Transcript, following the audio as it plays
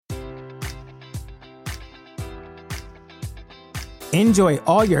Enjoy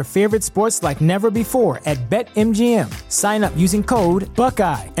all your favorite sports like never before at BetMGM. Sign up using code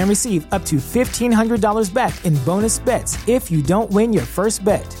Buckeye and receive up to $1,500 back in bonus bets if you don't win your first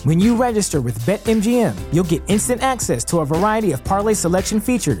bet. When you register with BetMGM, you'll get instant access to a variety of parlay selection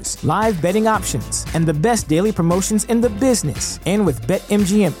features, live betting options, and the best daily promotions in the business. And with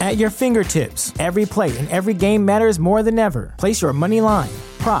BetMGM at your fingertips, every play and every game matters more than ever. Place your money line,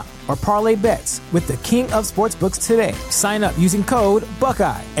 prop, or parlay bets with the king of sportsbooks today. Sign up using code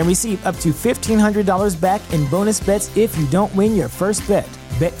Buckeye and receive up to $1,500 back in bonus bets if you don't win your first bet.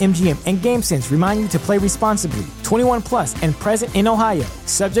 BetMGM and GameSense remind you to play responsibly. 21 plus and present in Ohio,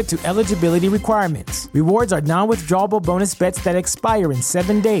 subject to eligibility requirements. Rewards are non-withdrawable bonus bets that expire in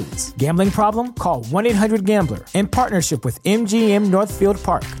 7 days. Gambling problem? Call 1-800-GAMBLER. In partnership with MGM Northfield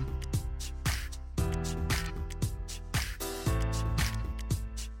Park.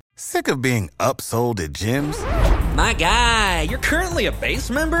 Sick of being upsold at gyms? My guy, you're currently a base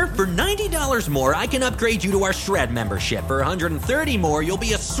member? For $90 more, I can upgrade you to our Shred membership. For $130 more, you'll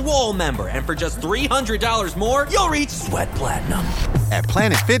be a Swole member. And for just $300 more, you'll reach Sweat Platinum. At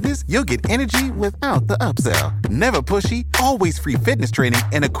Planet Fitness, you'll get energy without the upsell. Never pushy, always free fitness training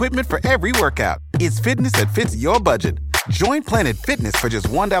and equipment for every workout. It's fitness that fits your budget. Join Planet Fitness for just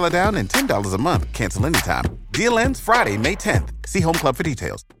 $1 down and $10 a month. Cancel anytime. Deal ends Friday, May 10th. See Home Club for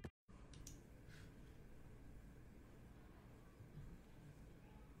details.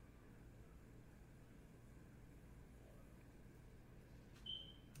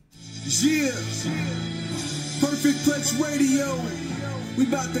 Yeah, Perfect Plex Radio. We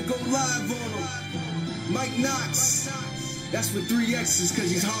about to go live on him. Mike Knox. That's with 3 X's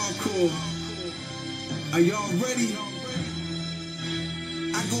because he's hardcore. Are y'all ready?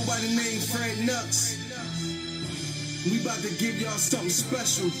 I go by the name Fred Nux. We about to give y'all something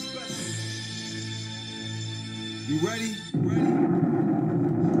special. You ready?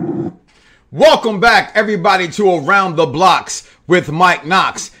 Welcome back, everybody, to Around the Blocks with Mike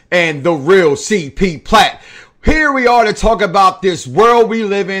Knox and the real CP Platt. Here we are to talk about this world we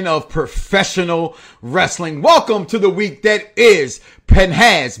live in of professional wrestling. Welcome to the week that is and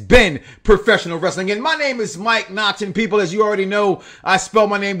has been professional wrestling. And my name is Mike Knox. And people, as you already know, I spell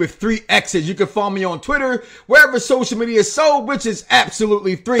my name with 3 X's. You can follow me on Twitter, wherever social media is sold, which is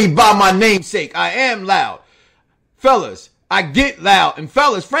absolutely 3 by my namesake. I am loud. Fellas, I get loud. And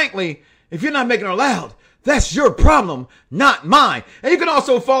fellas, frankly, if you're not making her loud, that's your problem, not mine. And you can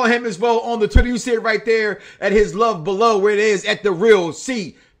also follow him as well on the Twitter. You see it right there at his love below where it is at the real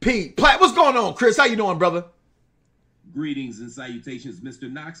CP Platt. What's going on, Chris? How you doing, brother? Greetings and salutations,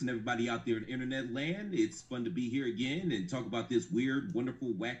 Mr. Knox and everybody out there in internet land. It's fun to be here again and talk about this weird, wonderful,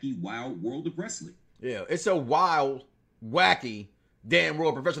 wacky, wild world of wrestling. Yeah, it's a wild, wacky, damn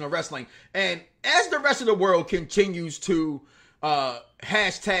world of professional wrestling. And as the rest of the world continues to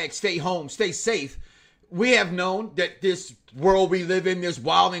hashtag stay home, stay safe, we have known that this world we live in, this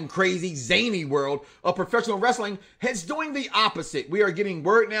wild and crazy, zany world of professional wrestling, is doing the opposite. We are getting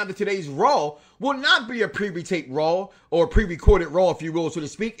word now that today's Raw will not be a pre-taped Raw or pre-recorded Raw, if you will, so to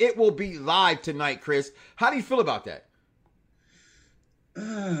speak. It will be live tonight, Chris. How do you feel about that?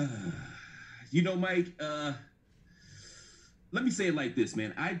 You know, Mike, let me say it like this,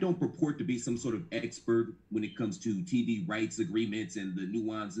 man. I don't purport to be some sort of expert when it comes to TV rights agreements and the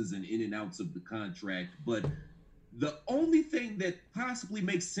nuances and in and outs of the contract. But the only thing that possibly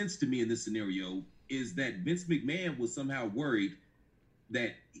makes sense to me in this scenario is that Vince McMahon was somehow worried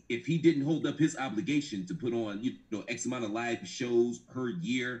that if he didn't hold up his obligation to put on, X amount of live shows per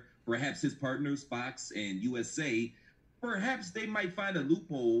year, perhaps his partners, Fox and USA, perhaps they might find a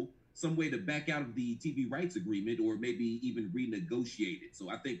loophole, some way to back out of the TV rights agreement or maybe even renegotiate it. So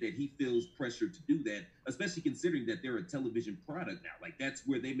I think that he feels pressure to do that, especially considering that they're a television product now. Like, that's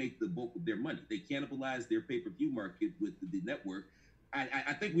where they make the bulk of their money. They cannibalize their pay-per-view market with the network.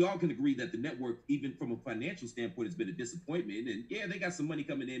 I think we all can agree that the network, even from a financial standpoint, has been a disappointment. And yeah, they got some money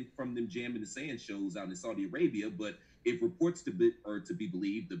coming in from them Jam in the Sand shows out in Saudi Arabia, but if reports to be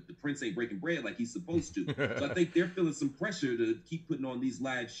believed, the prince ain't breaking bread like he's supposed to. So I think they're feeling some pressure to keep putting on these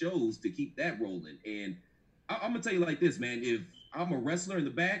live shows to keep that rolling. And I'm gonna tell you like this, man. If I'm a wrestler in the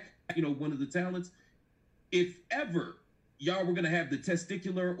back, one of the talents, if ever y'all were gonna have the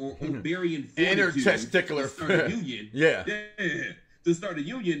testicular or ovarian fortitude intertesticular to start a union, yeah, to start a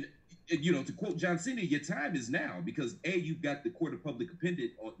union. To quote John Cena, your time is now, because you've got the court of public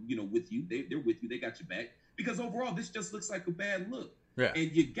opinion, with you. They're with you. They got your back. Because overall, this just looks like a bad look. Yeah.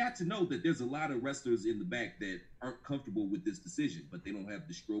 And you got to know that there's a lot of wrestlers in the back that aren't comfortable with this decision, but they don't have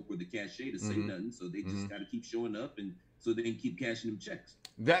the stroke or the cachet to say nothing, so they just got to keep showing up, and so they can keep cashing them checks.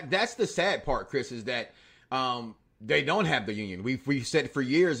 That's the sad part, Chris, is that they don't have the union. We've said for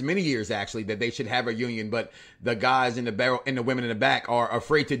years, many years actually, that they should have a union, but the guys in the barrel and the women in the back are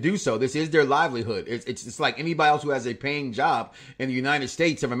afraid to do so. This is their livelihood. It's like anybody else who has a paying job in the United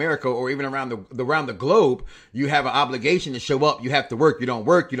States of America or even around the globe. You have an obligation to show up. You have to work. You don't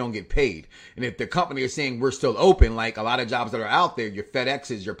work, you don't get paid. And if the company is saying we're still open, like a lot of jobs that are out there, your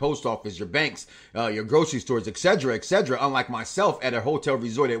FedExes, your post office, your banks, your grocery stores, etc., unlike myself at a hotel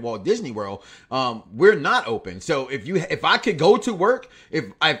resort at Walt Disney World, we're not open. So if I could go to work,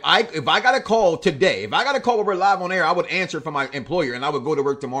 if I got a call today, if I got a call where we're live on air, I would answer from my employer and I would go to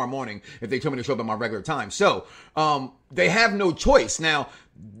work tomorrow morning if they told me to show up at my regular time. So they have no choice. Now,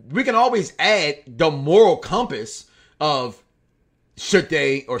 we can always add the moral compass of should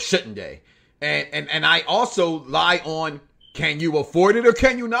they or shouldn't they. And I also lie on, can you afford it or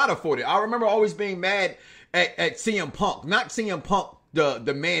can you not afford it? I remember always being mad at CM Punk, not CM Punk,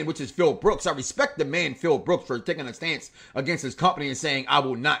 the man, which is Phil Brooks. I respect the man, Phil Brooks, for taking a stance against his company and saying, I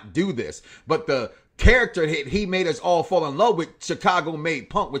will not do this. But the character he made us all fall in love with, Chicago made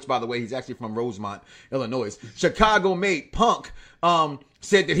Punk, which by the way, he's actually from Rosemont, Illinois. Chicago made Punk,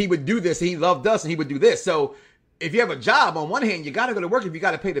 said that he would do this. He loved us and he would do this. So if you have a job, on one hand, you got to go to work if you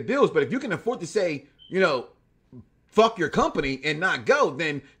got to pay the bills. But if you can afford to say, fuck your company and not go,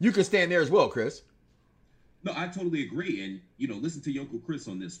 then you can stand there as well, Chris. No, I totally agree. And, listen to your Uncle Chris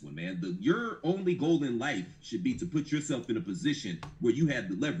on this one, man. Your only goal in life should be to put yourself in a position where you have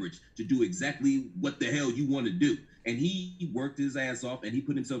the leverage to do exactly what the hell you want to do. And he worked his ass off and he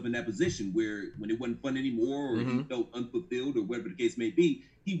put himself in that position where when it wasn't fun anymore or he felt unfulfilled or whatever the case may be,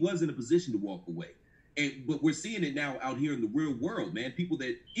 he was in a position to walk away. But we're seeing it now out here in the real world, man. People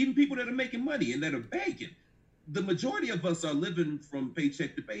that are making money and that are banking. The majority of us are living from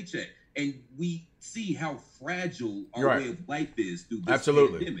paycheck to paycheck. And we see how fragile our way of life is through this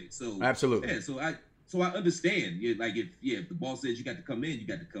pandemic. So absolutely. Yeah, so I understand. If the boss says you got to come in, you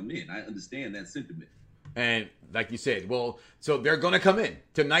got to come in. I understand that sentiment. And like you said, so they're going to come in.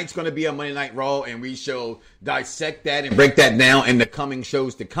 Tonight's going to be a Monday Night Raw, and we shall dissect that and break that down in the coming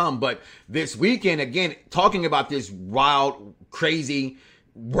shows to come. But this weekend, again, talking about this wild, crazy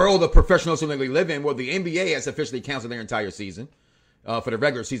world of professionalism that we live in, where the NBA has officially canceled their entire season. For the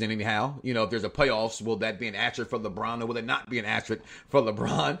regular season anyhow. If there's a playoffs, will that be an asterisk for LeBron or will it not be an asterisk for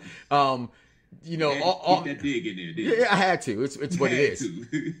LeBron? Keep that dig in there, didn't you? I had to. It's what it is.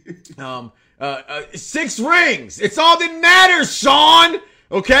 6 rings. It's all that matters, Sean.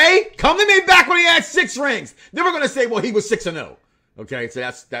 Okay? Come to me back when he had 6 rings. Then we're going to say, well, he was 6-0. Okay, so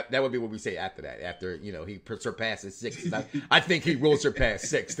that would be what we say after that. After, he surpasses 6. I think he will surpass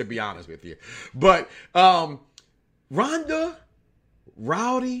 6, to be honest with you. But Ronda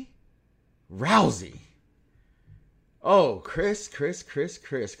Rousey. Oh, Chris.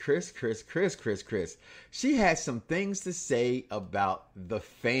 She had some things to say about the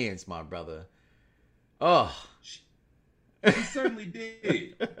fans, my brother. Oh. She certainly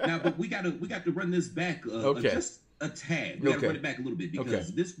did. Now, but we got to run this back just a tad. We got to run it back a little bit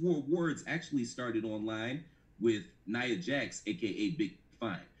because this war of words actually started online with Nia Jax, a.k.a. Big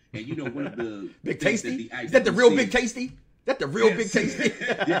Fine. And one of the... Big Tasty? Is that the real Big Tasty? That's the real Big Tasty.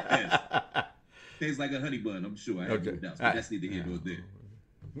 Yes. Tastes like a honey bun, I'm sure. I have no doubts. But that's neither here nor there.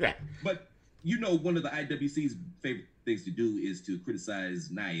 Yeah. But one of the IWC's favorite things to do is to criticize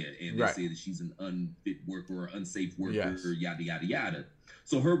Nia, and they say that she's an unfit worker or unsafe worker, or yada yada yada.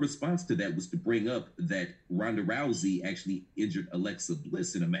 So her response to that was to bring up that Ronda Rousey actually injured Alexa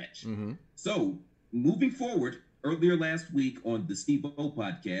Bliss in a match. Mm-hmm. So moving forward. Earlier last week on the Steve-O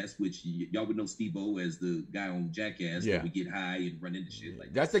podcast, which y'all would know Steve-O as the guy on Jackass that would get high and run into shit like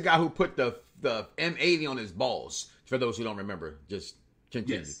that. That's the guy who put the M80 on his balls. For those who don't remember, just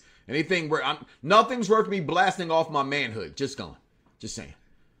continue. Yes. Anything where nothing's worth me blasting off my manhood. Just saying.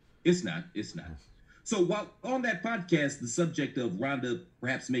 It's not. So while on that podcast, the subject of Ronda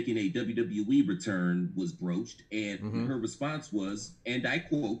perhaps making a WWE return was broached, and her response was, and I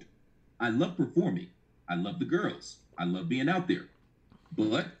quote, "I love performing. I love the girls. I love being out there.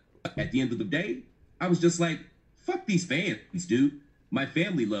 But at the end of the day, I was just like, fuck these fans, dude. My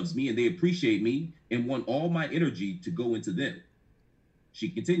family loves me and they appreciate me and want all my energy to go into them." She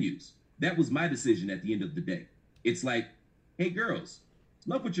continues, "That was my decision at the end of the day. It's like, hey, girls,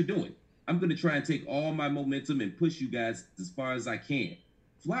 love what you're doing. I'm going to try and take all my momentum and push you guys as far as I can.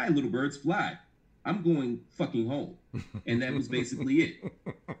 Fly, little birds, fly. I'm going fucking home." And that was basically it.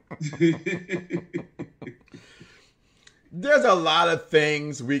 There's a lot of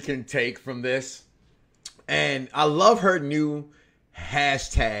things we can take from this. And I love her new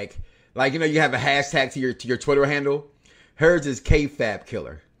hashtag. Like, you have a hashtag to your Twitter handle. Hers is Kayfabe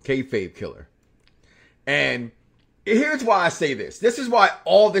Killer. And Here's why I say this. This is why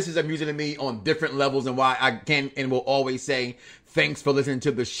all this is amusing to me on different levels, and why I can and will always say thanks for listening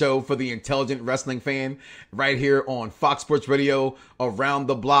to the show for the intelligent wrestling fan right here on Fox Sports Radio, Around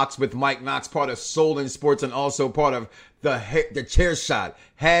the Blocks with Mike Knox, part of Soul in Sports and also part of the Chair Shot.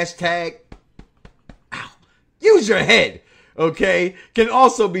 Hashtag, use your head. Okay, can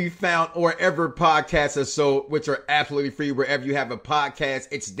also be found wherever podcasts are sold, which are absolutely free. Wherever you have a podcast,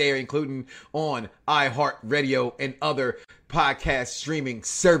 it's there, including on iHeartRadio and other podcast streaming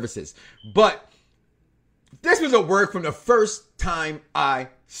services. But this was a word from the first time I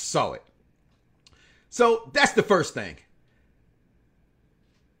saw it. So that's the first thing.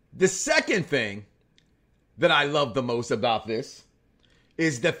 The second thing that I love the most about this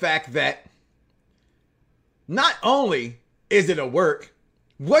is the fact that not only is it a work,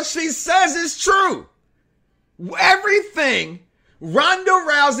 what she says is true. Everything Ronda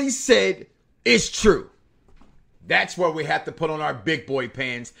Rousey said is true. That's where we have to put on our big boy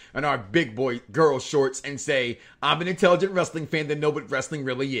pants and our big boy girl shorts and say, I'm an intelligent wrestling fan that knows what wrestling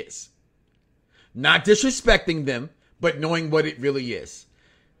really is. Not disrespecting them, but knowing what it really is.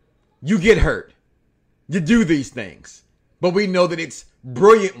 You get hurt. You do these things. But we know that it's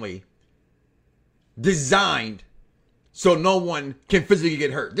brilliantly designed so no one can physically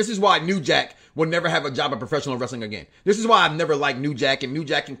get hurt. This is why New Jack will never have a job in professional wrestling again. This is why I've never liked New Jack, and New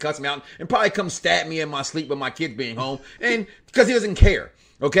Jack can cuss me out and probably come stab me in my sleep with my kids being home, and because he doesn't care.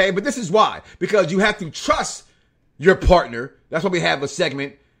 Okay, but this is why, because you have to trust your partner. That's why we have a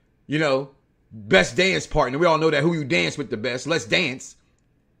segment, best dance partner. We all know that who you dance with the best. Let's dance,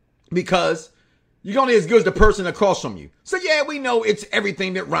 because you're only as good as the person across from you. So yeah, we know it's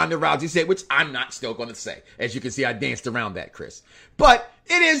everything that Ronda Rousey said, which I'm not still going to say. As you can see, I danced around that, Chris. But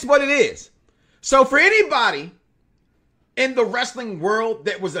it is what it is. So for anybody in the wrestling world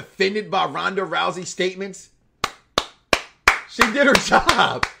that was offended by Ronda Rousey's statements, she did her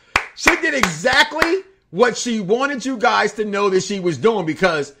job. She did exactly what she wanted you guys to know that she was doing,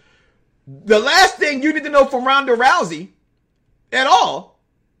 because the last thing you need to know from Ronda Rousey at all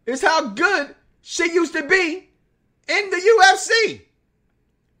is how good she used to be in the UFC,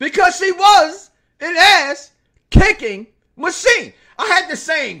 because she was an ass-kicking machine. I had the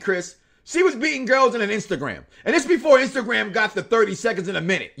saying, Chris, she was beating girls in an Instagram. And it's before Instagram got the 30 seconds in a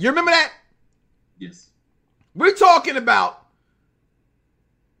minute. You remember that? Yes. We're talking about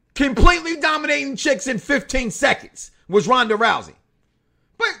completely dominating chicks in 15 seconds was Ronda Rousey.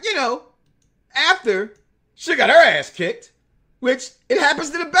 But, after she got her ass kicked, which it happens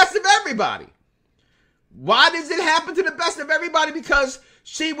to the best of everybody. Why does it happen to the best of everybody? Because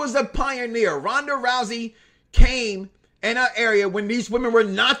she was a pioneer. Ronda Rousey came in an area when these women were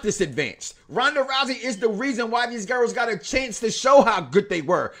not this advanced. Ronda Rousey is the reason why these girls got a chance to show how good they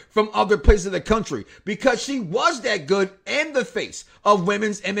were from other places of the country, because she was that good and the face of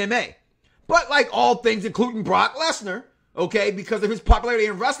women's MMA. But like all things, including Brock Lesnar, okay, because of his popularity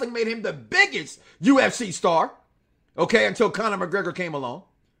in wrestling, made him the biggest UFC star, okay, until Conor McGregor came along.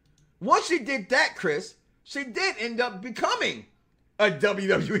 Once she did that, Chris, she did end up becoming a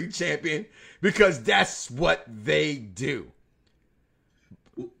WWE champion, because that's what they do.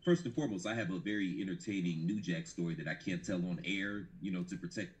 Well, first and foremost, I have a very entertaining New Jack story that I can't tell on air, to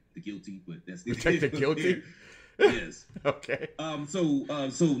protect the guilty, but that's the protect the guilty. Yes. Okay.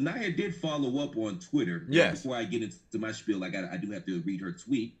 So Nia did follow up on Twitter. Yes. Before I get into my spiel, I do have to read her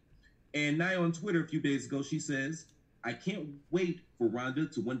tweet. And Nia on Twitter a few days ago, she says, "I can't wait for Ronda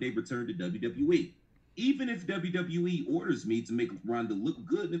to one day return to WWE. Even if WWE orders me to make Ronda look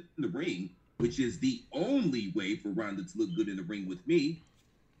good in the ring, which is the only way for Ronda to look good in the ring with me,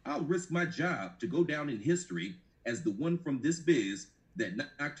 I'll risk my job to go down in history as the one from this biz that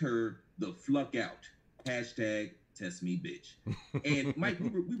knocked her the fluck out. Hashtag test me, bitch." And Mike,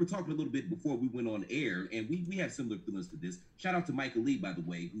 we were talking a little bit before we went on air, and we have similar feelings to this. Shout out to Michael Lee, by the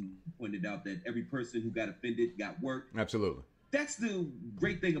way, who pointed out that every person who got offended got worked. Absolutely. That's the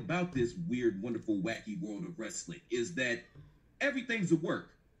great thing about this weird, wonderful, wacky world of wrestling, is that everything's a work.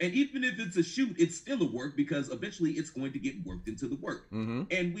 And even if it's a shoot, it's still a work, because eventually it's going to get worked into the work. Mm-hmm.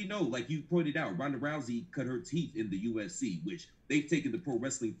 And we know, like you pointed out, Ronda Rousey cut her teeth in the UFC, which they've taken the pro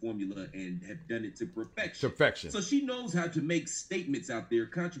wrestling formula and have done it to perfection. So she knows how to make statements out there,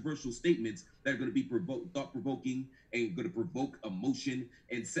 controversial statements that are going to be thought-provoking and going to provoke emotion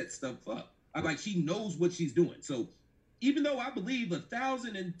and set stuff up. She knows what she's doing. So even though I believe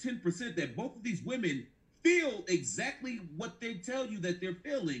 1,010% that both of these women feel exactly what they tell you that they're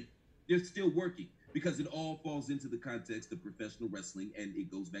feeling, they're still working, because it all falls into the context of professional wrestling. And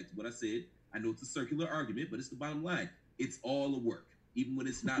it goes back to what I said. I know it's a circular argument, but it's the bottom line. It's all a work. Even when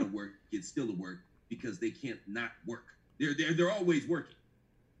it's not a work, it's still a work. because they can't not work. They're always working.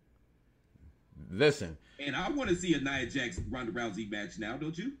 Listen. And I want to see a Nia Jax Ronda Rousey match now,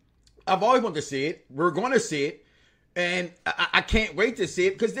 don't you? I've always wanted to see it. We're going to see it. And I can't wait to see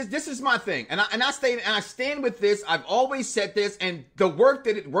it because this is my thing. And I stand with this. I've always said this. And the work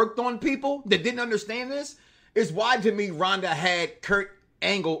that it worked on people that didn't understand this is why, to me, Ronda had Kurt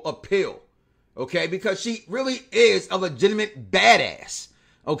Angle appeal. Okay? Because she really is a legitimate badass.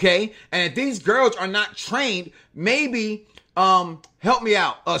 Okay? And if these girls are not trained, maybe, help me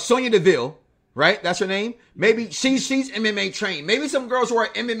out, Sonya Deville. Right? That's her name. Maybe she's MMA trained. Maybe some girls who are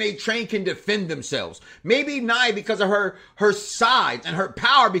MMA trained can defend themselves. Maybe Nia, because of her size and her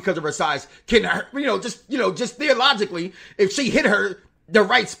power because of her size, can, just theologically, if she hit her the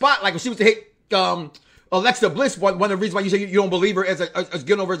right spot, like if she was to hit Alexa Bliss, one of the reasons why you say you don't believe her as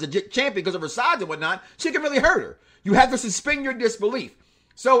getting over as a champion because of her size and whatnot, she can really hurt her. You have to suspend your disbelief.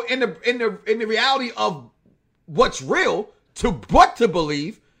 So in the reality of what's real to what to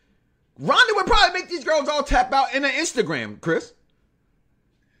believe, Ronda would probably make these girls all tap out in an Instagram, Chris.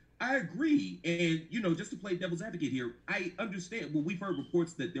 I agree. And, just to play devil's advocate here, I understand. Well, we've heard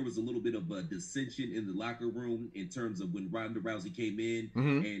reports that there was a little bit of a dissension in the locker room in terms of when Ronda Rousey came in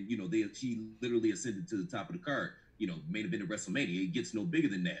and, she literally ascended to the top of the card, main event of WrestleMania. It gets no bigger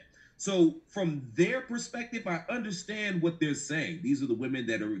than that. So from their perspective, I understand what they're saying. These are the women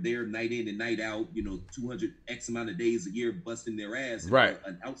that are there night in and night out, 200 X amount of days a year busting their ass. Right.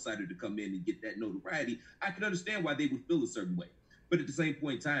 An outsider to come in and get that notoriety. I can understand why they would feel a certain way. But at the same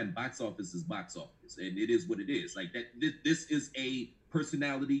point in time, box office is box office. And it is what it is. Like that, this is a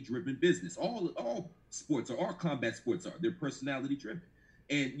personality-driven business. All sports are, all combat sports are. They're personality-driven.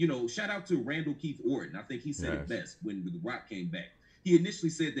 And, shout out to Randall Keith Orton. I think he said it best when The Rock came back. He initially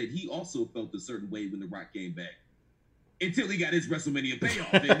said that he also felt a certain way when The Rock came back until he got his WrestleMania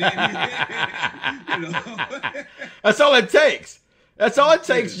payoff. And then, That's all it takes. That's all it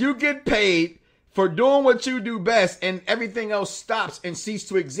takes. You get paid for doing what you do best, and everything else stops and ceases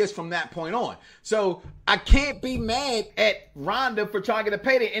to exist from that point on. So I can't be mad at Ronda for trying to get a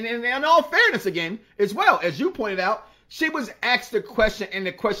payday. And in all fairness, again, as well, as you pointed out, she was asked the question, and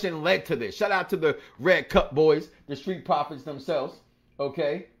the question led to this. Shout out to the Red Cup boys, the Street Profits themselves.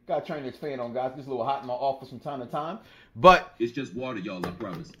 Okay, gotta turn this fan on, guys. It's a little hot in my office from time to time, but it's just water, y'all. I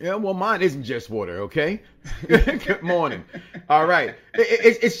promise. Yeah, well, mine isn't just water. Okay. Good morning. All right.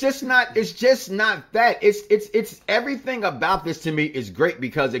 It's just not that. It's everything about this to me is great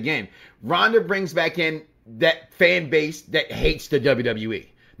because again, Ronda brings back in that fan base that hates the WWE,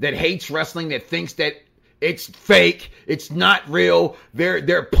 that hates wrestling, that thinks that it's fake, it's not real.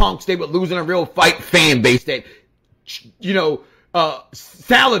 They're punks. They would lose in a real fight. Fan base that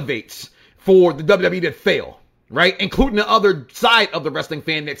salivates for the WWE to fail, right? Including the other side of the wrestling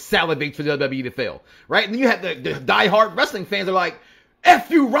fan that salivates for the WWE to fail, right? And then you have the diehard wrestling fans are like,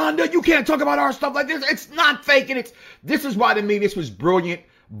 F you, Ronda, you can't talk about our stuff like this. It's not fake, and this is why to me this was brilliant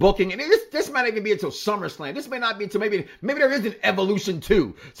booking. And this might not even be until SummerSlam. This may not be until maybe there is an Evolution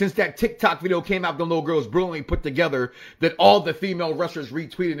 2 since that TikTok video came out. The little girls brilliantly put together that all the female wrestlers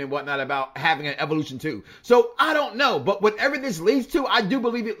retweeted and whatnot about having an Evolution 2. So I don't know, but whatever this leads to, I do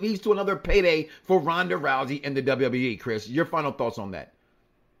believe it leads to another payday for Ronda Rousey and the WWE. Chris, your final thoughts on that?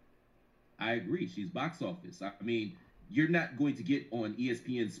 I agree. She's box office. I mean, you're not going to get on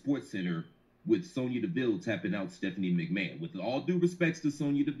ESPN SportsCenter with Sonya Deville tapping out Stephanie McMahon. With all due respects to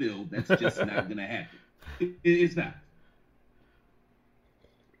Sonya Deville, that's just not going to happen. It's not.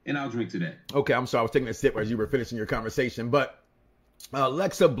 And I'll drink to that. Okay, I'm sorry. I was taking a sip as you were finishing your conversation. But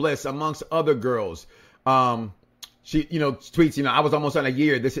Alexa Bliss, amongst other girls, she, tweets, I was almost on a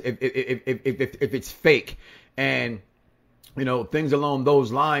year. This, if it's fake, and things along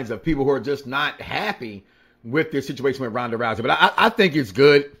those lines of people who are just not happy with their situation with Ronda Rousey. But I think it's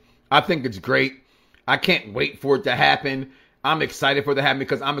good. I think it's great. I can't wait for it to happen. I'm excited for it to happen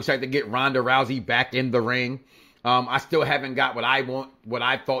because I'm excited to get Ronda Rousey back in the ring. I still haven't got what I want, what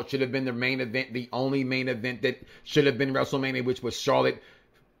I thought should have been the main event, the only main event that should have been WrestleMania, which was Charlotte,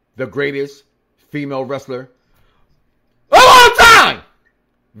 the greatest female wrestler of all time,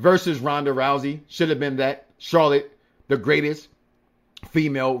 versus Ronda Rousey. Should have been that. Charlotte, the greatest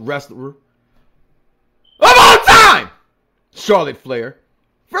female wrestler of all time, Charlotte Flair,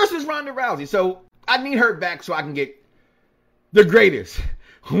 versus Ronda Rousey. So I need her back so I can get the greatest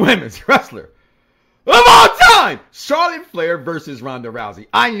women's wrestler of all time, Charlotte Flair versus Ronda Rousey.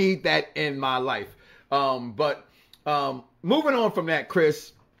 I need that in my life. But moving on from that,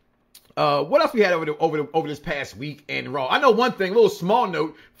 Chris, What else we had over this past week in Raw? I know one thing, a little small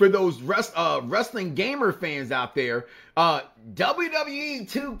note for those wrestling gamer fans out there. WWE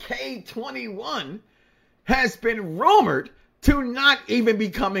 2K21 has been rumored to not even be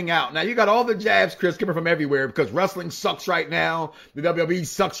coming out. Now, you got all the jabs, Chris, coming from everywhere because wrestling sucks right now. The WWE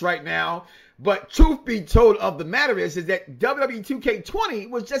sucks right now. But truth be told of the matter is that WWE 2K20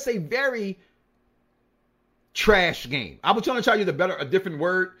 was just a very trash game. I was trying to try to use a different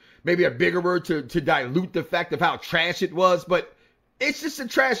word, maybe a bigger word to dilute the fact of how trash it was, but it's just a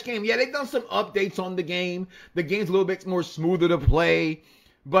trash game. Yeah, they've done some updates on the game. The game's a little bit more smoother to play,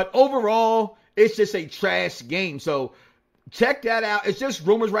 but overall, it's just a trash game. So check that out. It's just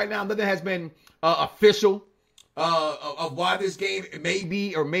rumors right now. Nothing has been official of why this game may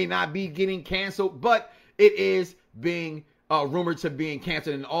be or may not be getting canceled, but it is being rumored to being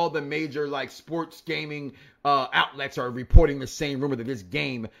canceled, and all the major like sports gaming outlets are reporting the same rumor that this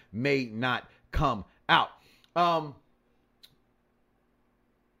game may not come out.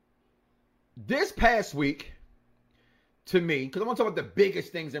 This past week, to me, because I want to talk about the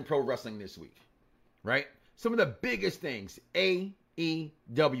biggest things in pro wrestling this week, right? Some of the biggest things.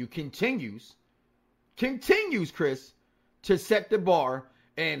 AEW continues, Chris, to set the bar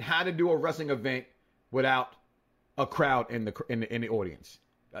and how to do a wrestling event without a crowd in the audience.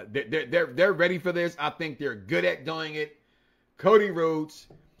 They're ready for this. I think they're good at doing it. Cody Rhodes,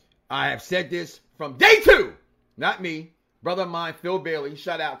 I have said this from day 2, not me, brother of mine, Phil Bailey,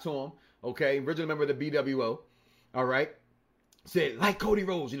 shout out to him, okay, original member of the BWO, all right, said, like Cody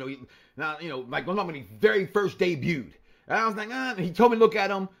Rhodes, like when he very first debuted, and I was like, he told me to look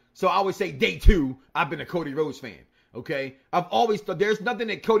at him, so I always say day 2, I've been a Cody Rhodes fan. Okay, I've always thought there's nothing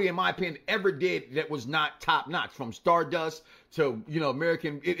that Cody, in my opinion, ever did that was not top notch. From Stardust to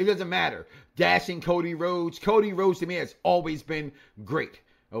American, it doesn't matter. Dashing Cody Rhodes to me has always been great.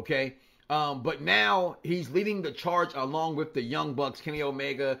 Okay, but now he's leading the charge along with the Young Bucks, Kenny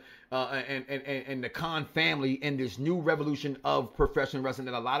Omega, and the Khan family in this new revolution of professional wrestling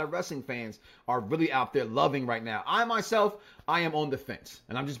that a lot of wrestling fans are really out there loving right now. I am on the fence,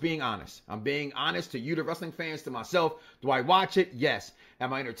 and I'm just being honest. I'm being honest to you, the wrestling fans, to myself. Do I watch it? Yes.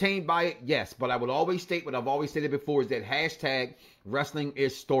 Am I entertained by it? Yes. But I would always state what I've always stated before is that hashtag wrestling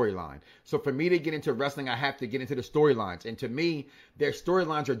is storyline. So for me to get into wrestling, I have to get into the storylines. And to me, their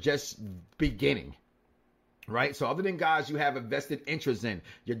storylines are just beginning. Right? So other than guys you have a vested interest in,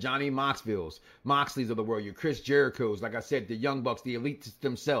 your Johnny Moxleys of the world, your Chris Jerichos, like I said, the Young Bucks, the elites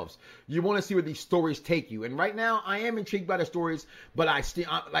themselves. You want to see where these stories take you. And right now, I am intrigued by the stories, but I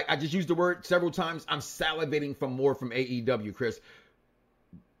just used the word several times. I'm salivating for more from AEW, Chris.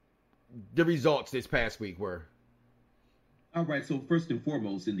 The results this past week were... All right, so first and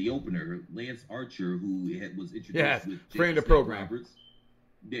foremost, in the opener, Lance Archer, who was introduced with friend of the program. Roberts,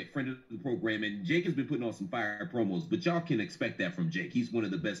 friend of the program, and Jake has been putting on some fire promos, but y'all can expect that from Jake. He's one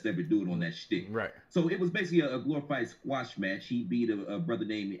of the best ever do it on that shtick. Right. So it was basically a glorified squash match. He beat a brother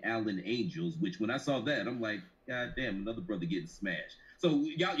named Alan Angels, which when I saw that, I'm like, God damn, another brother getting smashed. So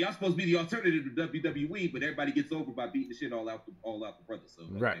y'all supposed to be the alternative to WWE, but everybody gets over by beating the shit all out the brother. So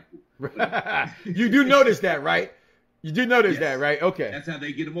right. Cool. You do notice that, right? You do notice that, right? Okay. That's how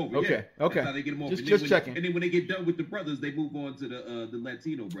they get them over. Okay. Yeah. Okay. That's how they get them over. Just checking. And then when they get done with the brothers, they move on to the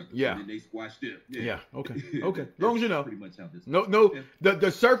Latino brothers. Yeah. And then they squash them. Yeah. Okay. Okay. As long as you know. Pretty much how this. No. Yeah.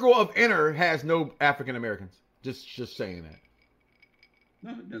 The circle of inner has no African Americans. Just saying that.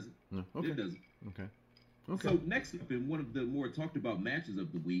 No, it doesn't. No. Okay. It doesn't. Okay. So next up, in one of the more talked about matches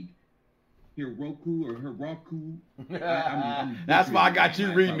of the week, Hiroku. That's why I got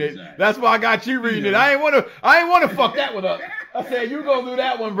you reading it. That's why I got you reading it. I ain't want to fuck that one up. I said you gonna do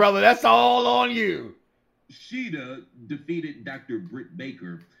that one, brother. That's all on you. Shida defeated Dr. Britt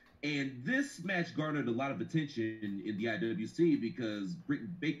Baker, and this match garnered a lot of attention in the IWC because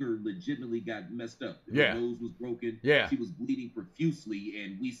Britt Baker legitimately got messed up. Her nose was broken. Yeah. She was bleeding profusely,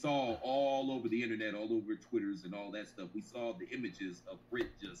 and we saw all over the internet, all over Twitters and all that stuff. We saw the images of Britt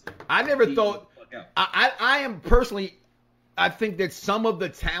just. I never thought. I am personally. I think that some of the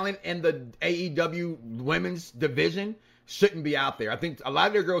talent in the AEW women's division shouldn't be out there. I think a lot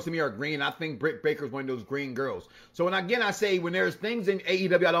of their girls to me are green. I think Britt Baker's one of those green girls. So when I say when there's things in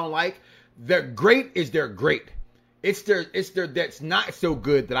AEW I don't like, they're great is they're great. It's their that's not so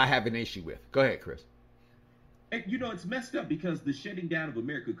good that I have an issue with. Go ahead, Chris. And, it's messed up because the shutting down of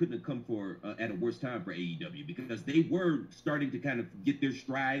America couldn't have come at a worse time for AEW because they were starting to kind of get their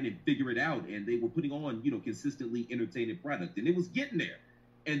stride and figure it out, and they were putting on, consistently entertaining product, and it was getting there.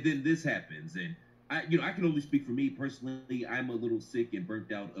 And then this happens, and I can only speak for me personally. I'm a little sick and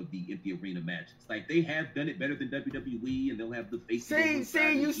burnt out of the empty arena matches. Like, they have done it better than WWE, and they'll have the face.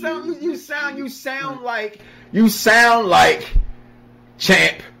 You sound like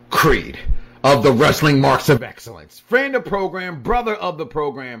Champ Creed of the Wrestling Marks of Excellence, friend of the program, brother of the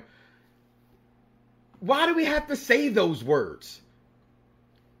program. Why do we have to say those words?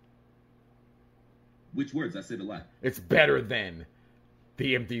 Which words? I said a lot. It's better than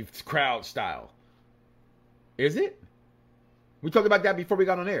the empty crowd style. Is it? We talked about that before we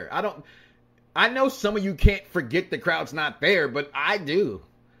got on air. I know some of you can't forget the crowd's not there, but I do.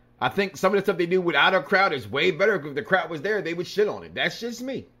 I think some of the stuff they do without a crowd is way better. If the crowd was there, they would shit on it. That's just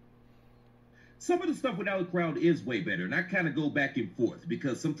me. Some of the stuff without a crowd is way better, and I kind of go back and forth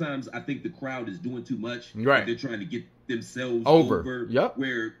because sometimes I think the crowd is doing too much. Right. They're trying to get themselves over. Yep.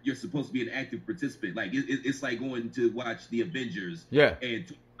 Where you're supposed to be an active participant. Like, it's like going to watch the Avengers. Yeah. And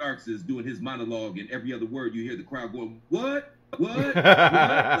Tony Stark is doing his monologue, and every other word you hear the crowd going, what? Like,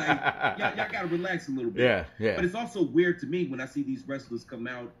 y'all gotta relax a little bit. Yeah. But it's also weird to me when I see these wrestlers come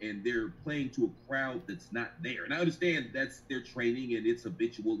out and they're playing to a crowd that's not there. And I understand that's their training and it's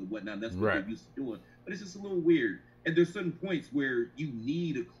habitual and whatnot. That's what they're used to doing. But it's just a little weird. And there's certain points where you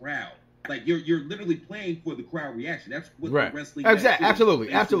need a crowd. Like, you're literally playing for the crowd reaction. That's what the wrestling. Exactly. Absolutely.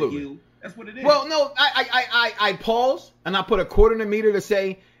 That's what it is. Well, no, I pause and I put a quarter in the meter to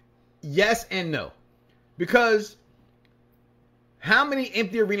say yes and no, because how many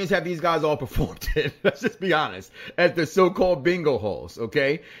empty arenas have these guys all performed in? Let's just be honest, at the so-called bingo halls,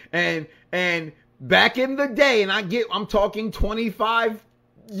 okay? And back in the day, and I'm talking 25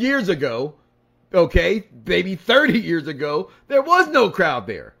 years ago, okay, maybe 30 years ago, there was no crowd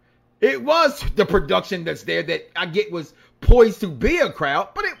there. It was the production that's there that I get was poised to be a crowd,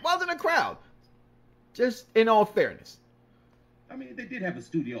 but it wasn't a crowd. Just in all fairness. I mean, they did have a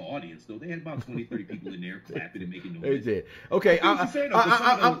studio audience, though. They had about 20, 30 people in there clapping and making noise. They did. Okay,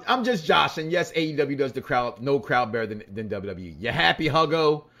 I'm just joshing. Yes, AEW does the crowd, no crowd better than WWE. You happy,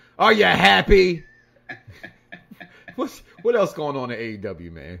 Huggo? Are you happy? What else going on at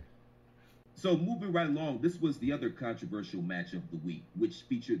AEW, man? So moving right along, this was the other controversial match of the week, which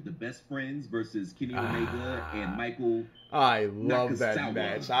featured the Best Friends versus Kenny Omega and Michael. I love that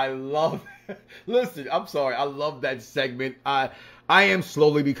match. Listen, I'm sorry. I love that segment. I am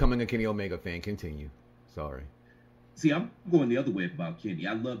slowly becoming a Kenny Omega fan. Continue. Sorry. See, I'm going the other way about Kenny.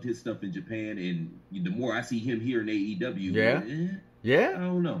 I loved his stuff in Japan, and the more I see him here in AEW, I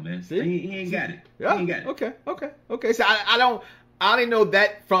don't know, man. See? He ain't got it. Yeah. He ain't got it. Okay. So I didn't know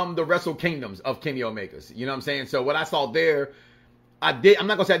that from the Wrestle Kingdoms of Kenny Omega's. You know what I'm saying? So what I saw there, I'm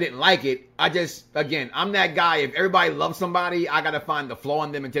not going to say I didn't like it. I'm that guy. If everybody loves somebody, I got to find the flaw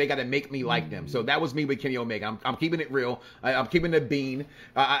in them until they got to make me like them. So that was me with Kenny Omega. I'm keeping it real. I'm keeping it bean.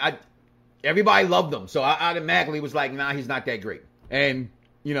 Everybody loved him. So I automatically was like, nah, he's not that great. And,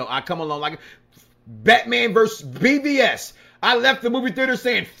 I come along like Batman versus BVS. I left the movie theater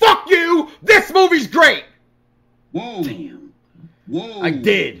saying, fuck you. This movie's great. Whoa. Damn. Whoa. I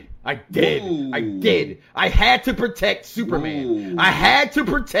did. I had to protect Superman. Whoa. I had to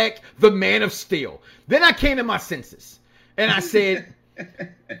protect the Man of Steel. Then I came to my senses. And I said,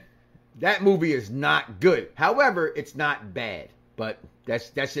 that movie is not good. However, it's not bad. But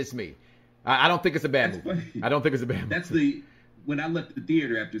that's just me. I don't think it's a bad movie. Funny. I don't think it's a bad movie. When I left the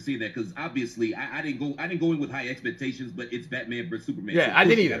theater after seeing that, because obviously I didn't go in with high expectations, but it's Batman versus Superman. Yeah, so I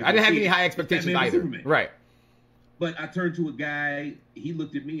didn't either. I didn't have any high expectations either. Right. But I turned to a guy, he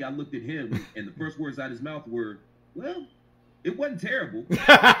looked at me, I looked at him, and the first words out of his mouth were, well, it wasn't terrible. And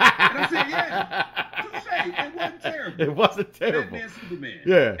I said, yeah, it wasn't terrible. It wasn't terrible. Batman, Superman.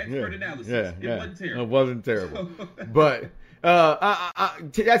 Yeah. Expert analysis. It wasn't terrible. It wasn't terrible. But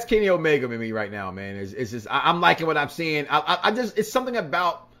that's Kenny Omega with me right now, man. It's just, I'm liking what I'm seeing. It's something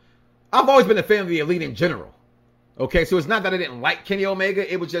about, I've always been a fan of the Elite in general. Okay, so it's not that I didn't like Kenny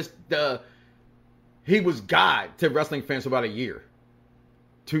Omega. It was just he was God to wrestling fans for about a year,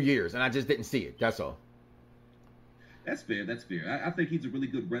 2 years, and I just didn't see it. That's all. That's fair. I think he's a really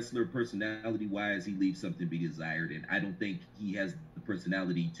good wrestler, personality-wise. He leaves something to be desired, and I don't think he has the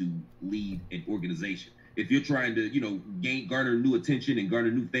personality to lead an organization. If you're trying to, garner new attention and garner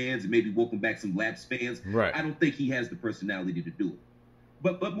new fans and maybe welcome back some lapsed fans, right. I don't think he has the personality to do it.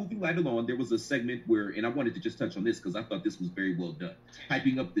 But moving right along, there was a segment where, and I wanted to just touch on this because I thought this was very well done,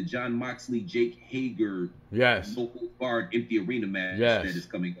 hyping up the Jon Moxley, Jake Hager local guard empty arena match that is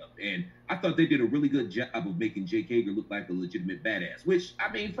coming up. And I thought they did a really good job of making Jake Hager look like a legitimate badass, which,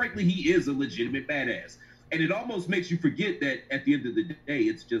 I mean, frankly, he is a legitimate badass. And it almost makes you forget that at the end of the day,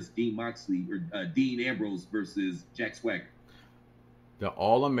 it's just Dean Moxley or Dean Ambrose versus Jack Swagger. The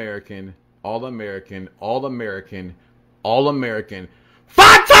All-American All-American, 5-time All-American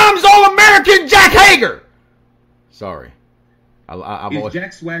Jack Hager. Sorry. Is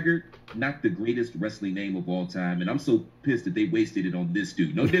Jack Swagger not the greatest wrestling name of all time? And I'm so pissed that they wasted it on this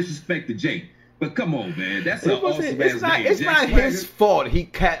dude. No disrespect to Jake, but come on, man. That's an awesome ass name. It's not his fault. He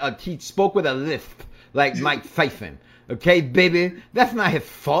spoke with a lisp like Mike Tyson. Okay, baby? That's not his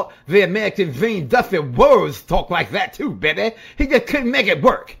fault. The American Dream, Dustin Rhodes talk like that too, baby. He just couldn't make it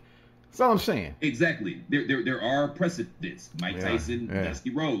work. That's all I'm saying. Exactly. There are precedents. Mike Tyson, Dusty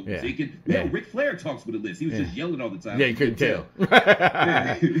Rhodes. They can. Ric Flair talks with a list. He was just yelling all the time. Yeah, you couldn't tell.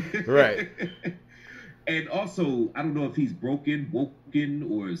 Right. And also, I don't know if he's broken, woken,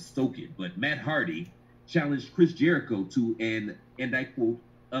 or stoken, but Matt Hardy challenged Chris Jericho to an, and I quote,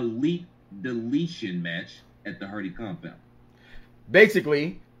 elite deletion match at the Hardy compound.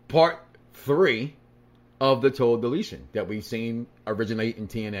 Basically, part 3 of the Total Deletion that we've seen originate in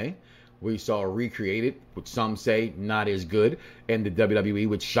TNA. We saw recreated, which some say not as good, in the WWE,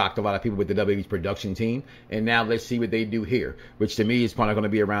 which shocked a lot of people with the WWE's production team. And now let's see what they do here, which to me is probably going to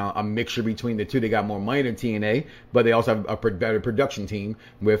be around a mixture between the two. They got more money than TNA, but they also have a better production team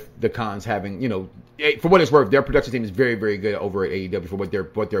with the Cons having, for what it's worth, their production team is very, very good over at AEW for what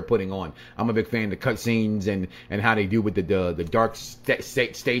they're putting on. I'm a big fan of the cutscenes and how they do with the dark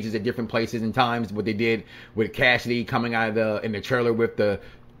stages at different places and times. What they did with Cassidy coming out of in the trailer with the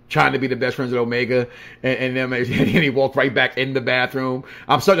trying to be the best friends with Omega, and then he walked right back in the bathroom.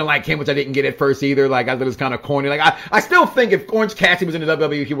 I'm starting to like him, which I didn't get at first either. Like, I thought it was kind of corny. Like, I still think if Orange Cassidy was in the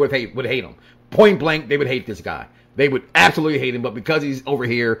WWE, he would hate him. Point blank, they would hate this guy. They would absolutely hate him, but because he's over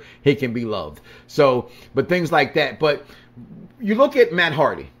here, he can be loved. So, but things like that. But you look at Matt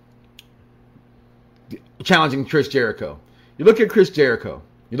Hardy challenging Chris Jericho. You look at Chris Jericho.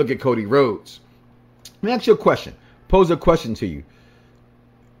 You look at Cody Rhodes. Let me ask you a question. Pose a question to you.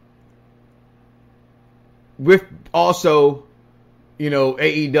 With also,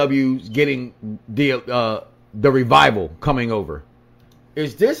 AEW's getting the revival coming over.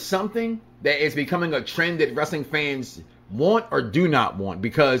 Is this something that is becoming a trend that wrestling fans want or do not want?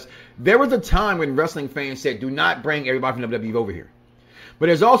 Because there was a time when wrestling fans said, do not bring everybody from WWE over here. But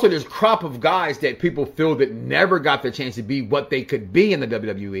there's also this crop of guys that people feel that never got the chance to be what they could be in the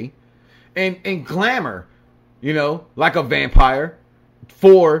WWE. And glamour, like a vampire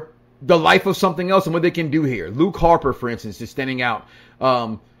for the life of something else and what they can do here. Luke Harper, for instance, is standing out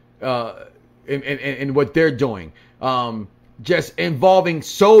in what they're doing. Just involving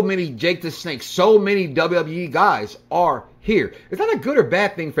so many Jake the Snake, so many WWE guys are here. It's not a good or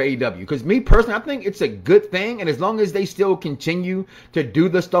bad thing for AEW. Because me personally, I think it's a good thing. And as long as they still continue to do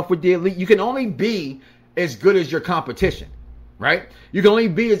the stuff with the Elite, you can only be as good as your competition. Right? You can only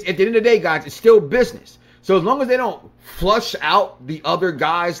be at the end of the day, guys, it's still business. So as long as they don't flush out the other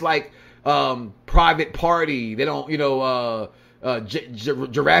guys like Private Party, they don't,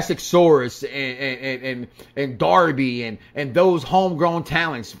 Jurassic Source and Darby and those homegrown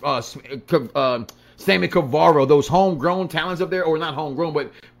talents, Sammy Guevara, those homegrown talents up there, or not homegrown,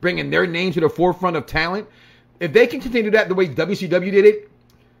 but bringing their name to the forefront of talent. If they can continue that the way WCW did it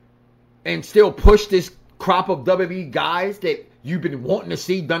and still push this crop of WWE guys that you've been wanting to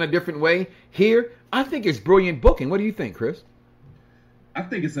see done a different way here, I think it's brilliant booking. What do you think, Chris? I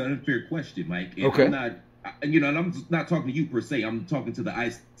think it's an unfair question, Mike. And okay. I'm not, and I'm not talking to you per se. I'm talking to the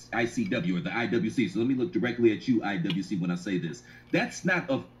ICW or the IWC. So let me look directly at you, IWC, when I say this. That's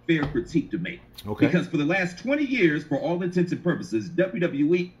not a fair critique to make. Okay. Because for the last 20 years, for all intents and purposes,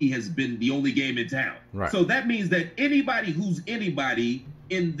 WWE has been the only game in town. Right. So that means that anybody who's anybody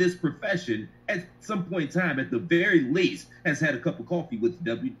in this profession at some point in time, at the very least, has had a cup of coffee with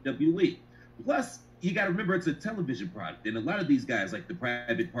WWE. Plus, you got to remember it's a television product. And a lot of these guys, like the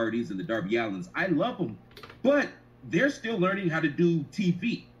Private Parties and the Darby Allins, I love them, but they're still learning how to do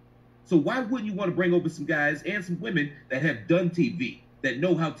TV. So why wouldn't you want to bring over some guys and some women that have done TV, that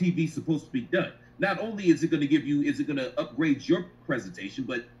know how TV is supposed to be done? Not only is it going to upgrade your presentation,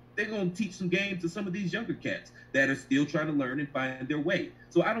 but they're going to teach some game to some of these younger cats that are still trying to learn and find their way.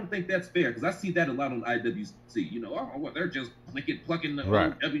 So I don't think that's fair, because I see that a lot on IWC. They're just plucking the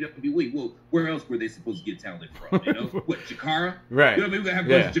right. WWE. Well, where else were they supposed to get talent from? What, Chikara? Right. You know what I mean? We're going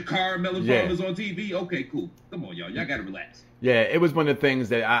to have Chikara melodramas on TV? Okay, cool. Come on, y'all. Y'all got to relax. Yeah, it was one of the things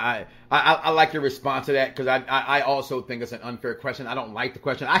that I like your response to that, because I also think it's an unfair question. I don't like the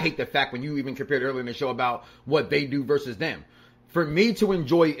question. I hate the fact when you even compared earlier in the show about what they do versus them. For me to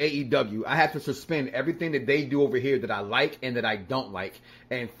enjoy AEW, I have to suspend everything that they do over here that I like and that I don't like,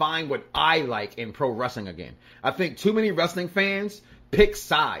 and find what I like in pro wrestling again. I think too many wrestling fans pick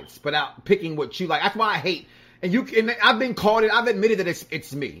sides without picking what you like. That's why I hate and I've been called it. I've admitted that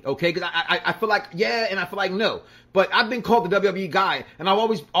it's me, okay? Because I feel like yeah, and I feel like no. But I've been called the WWE guy, and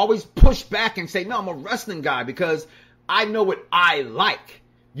I've always push back and say no, I'm a wrestling guy because I know what I like.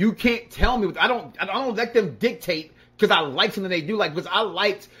 You can't tell me. I don't let them dictate because I like something they do like. Because I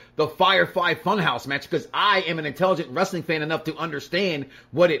liked the Firefly Funhouse match because I am an intelligent wrestling fan enough to understand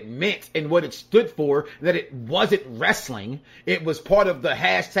what it meant and what it stood for. That it wasn't wrestling. It was part of the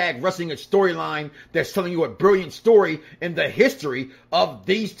hashtag wrestling a storyline that's telling you a brilliant story in the history of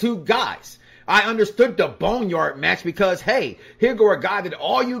these two guys. I understood the Boneyard match because, hey, here go a guy that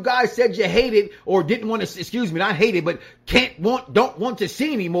all you guys said you hated or didn't want to, not hated, but don't want to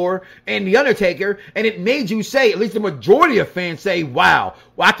see anymore, and The Undertaker, and it made you say, at least the majority of fans say, wow,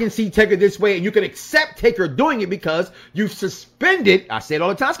 well, I can see Taker this way, and you can accept Taker doing it because you've suspended, I say it all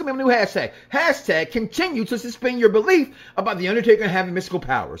the time, it's going to be a new hashtag continue to suspend your belief about The Undertaker having mystical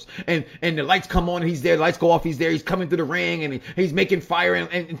powers, and the lights come on, and he's there, the lights go off, he's there, he's coming through the ring, and he's making fire,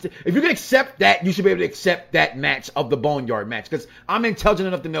 and if you can accept that, you should be able to accept that match of the Boneyard match, because I'm intelligent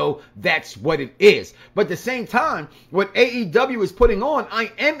enough to know that's what it is. But at the same time, what AEW is putting on,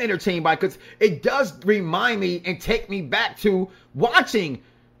 I am entertained by, because it does remind me and take me back to watching,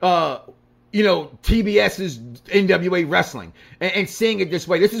 TBS's NWA wrestling and seeing it this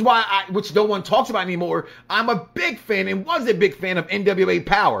way. This is why which no one talks about anymore. I'm a big fan and was a big fan of NWA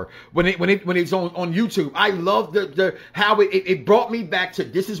Power when it's on YouTube. I love how it brought me back to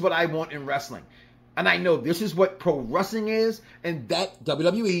this is what I want in wrestling. And I know this is what pro wrestling is, and that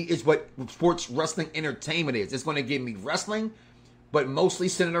WWE is what sports wrestling entertainment is. It's going to give me wrestling, but mostly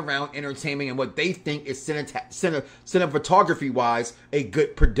centered around entertainment and what they think is cinematography-wise a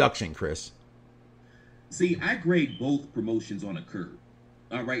good production, Chris. See, I grade both promotions on a curve.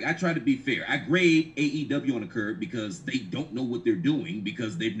 All right, I try to be fair. I grade AEW on a curve because they don't know what they're doing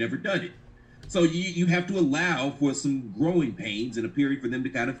because they've never done it. So you have to allow for some growing pains and a period for them to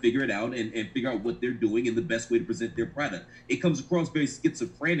kind of figure it out and figure out what they're doing and the best way to present their product. It comes across very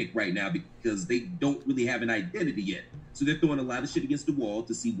schizophrenic right now because they don't really have an identity yet. So they're throwing a lot of shit against the wall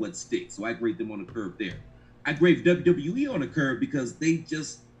to see what sticks. So I grade them on a curve there. I grade WWE on a curve because they're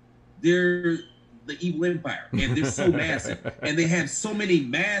the evil empire and they're so massive and they have so many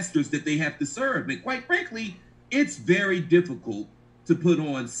masters that they have to serve. And quite frankly, it's very difficult to put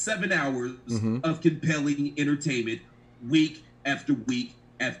on 7 hours of compelling entertainment week after week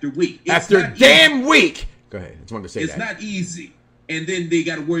after week. Week. Go ahead. I just wanted to say it's not easy. And then they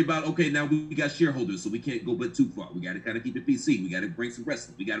got to worry about, okay, now we got shareholders, so we can't go but too far. We got to kind of keep it PC. We got to bring some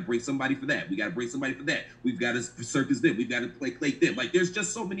wrestling. We got to bring somebody for that. We got to bring somebody for that. We've got to circus them. We've got to play them. Like, there's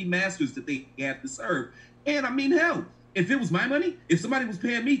just so many masters that they have to serve. And I mean, hell, if it was my money, if somebody was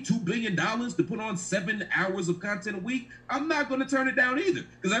paying me $2 billion to put on 7 hours of content a week, I'm not going to turn it down either.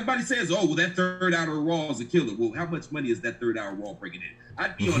 Because everybody says, oh, well, that third hour of Raw is a killer. Well, how much money is that third hour Raw bringing in?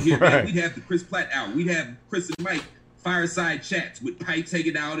 I'd be on here, man. We'd have the Chris Platt hour. We'd have Chris and Mike fireside chats with pipes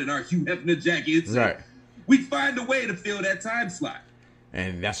hanging out and our Hugh Hefner jackets. Right. We'd find a way to fill that time slot.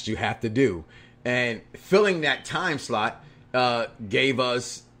 And that's what you have to do. And filling that time slot gave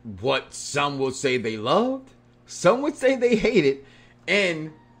us what some will say they loved, some would say they hated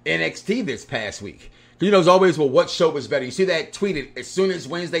in NXT this past week. You know, as always, well, what show was better? You see that tweeted as soon as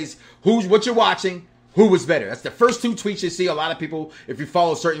Wednesdays, what you're watching, who was better? That's the first 2 tweets you see a lot of people, if you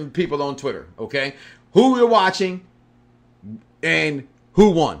follow certain people on Twitter, okay? Who you're watching and who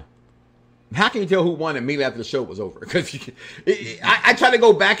won. How can you tell who won immediately after the show was over? Because I try to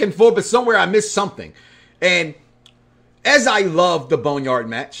go back and forth, but somewhere I missed something. And as I love the Boneyard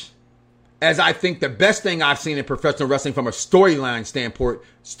match, as I think the best thing I've seen in professional wrestling from a storyline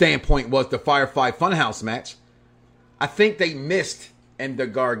standpoint was the Firefly Funhouse match, I think they missed in the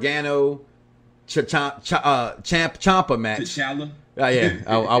Gargano Ciampa match. T'Challa? Yeah,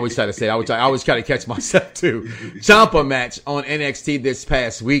 I always try to say it. I always try to catch myself too. Ciampa match on NXT this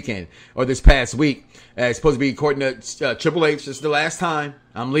past weekend, or this past week. It's supposed to be according to Triple H. This is the last time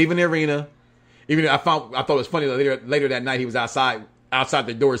I'm leaving the arena. Even I thought it was funny that later that night he was outside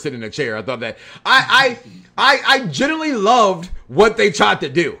the door sitting in a chair. I thought that I generally loved what they tried to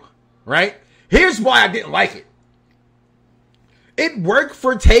do. Right? Here's why I didn't like it. It worked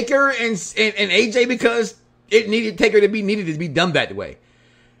for Taker and AJ because it needed Taker to be done that way.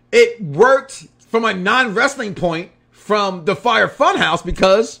 It worked from a non-wrestling point from the Fire Funhouse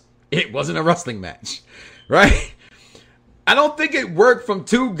because it wasn't a wrestling match, right? I don't think it worked from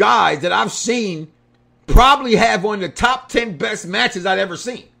 2 guys that I've seen probably have one of the top 10 best matches I've ever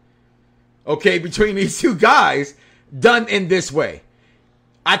seen. Okay, between these 2 guys done in this way.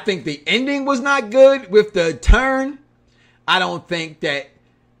 I think the ending was not good with the turn. I don't think that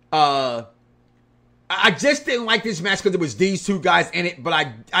I just didn't like this match because it was these two guys in it, but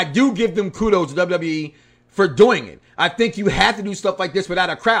I do give them kudos to WWE for doing it. I think you have to do stuff like this without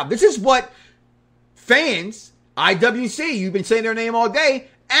a crowd. This is what fans, IWC, you've been saying their name all day,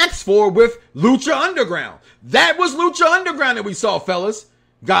 asked for with Lucha Underground. That was Lucha Underground that we saw, fellas.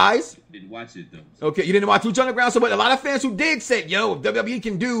 Guys. Didn't watch it, though. Okay, you didn't watch Lucha Underground? So but a lot of fans who did said, yo, if WWE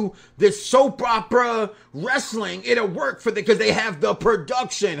can do this soap opera wrestling, it'll work for because they have the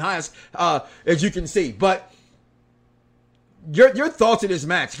production, as you can see. But your thoughts of this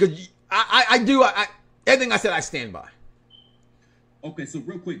match, because everything I said, I stand by. Okay, so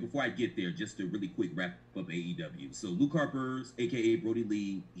real quick before I get there, just a really quick wrap up AEW. So Luke Harper, a.k.a. Brody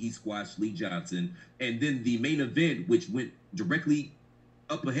Lee, he squashed Lee Johnson. And then the main event, which went directly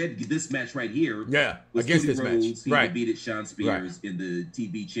up ahead, this match right here. Yeah, was against Cody this Rhodes. match. He Right. defeated Shawn Spears in the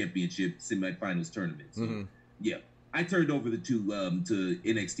TV Championship semifinals tournament. So, yeah, I turned over to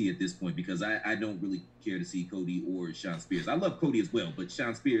NXT at this point because I don't really care to see Cody or Shawn Spears. I love Cody as well, but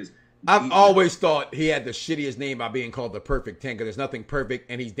Shawn Spears... I've always thought he had the shittiest name by being called the Perfect 10 because there's nothing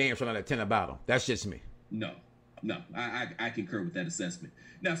perfect and he's damn sure not a 10 about him. That's just me. No, I concur with that assessment.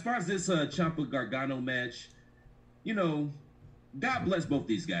 Now, as far as this Ciampa Gargano match, you know, God bless both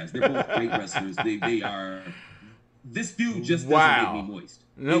these guys. They're both great wrestlers. They are. This feud just doesn't make me moist.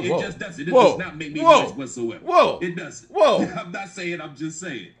 No, it just doesn't. It Whoa. does not make me moist whatsoever. Whoa. It doesn't. Whoa. I'm not saying. I'm just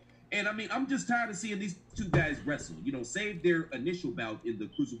saying. And I mean, I'm just tired of seeing these two guys wrestle. You know, save their initial bout in the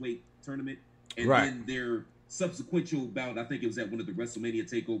Cruiserweight tournament, and then their subsequent bout. I think it was at one of the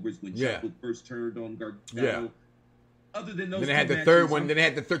WrestleMania takeovers when Ciampa first turned on Gargano. Yeah. Other than those, then they had the third one. Then they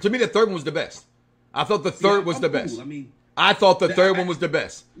had the third. To me, the third one was the best. I thought the third was the best. I mean, I thought the third one was the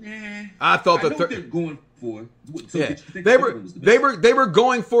best. Yeah, I thought the third. They're going for. So Yeah, they were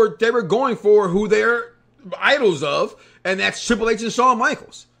going for who they're idols of, and that's Triple H and Shawn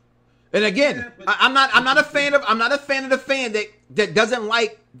Michaels. And again, I'm not a fan of the fan that doesn't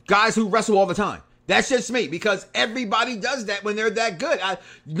like guys who wrestle all the time. That's just me because everybody does that when they're that good.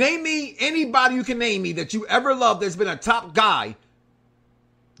 Name me anybody you can name me that you ever loved that's been a top guy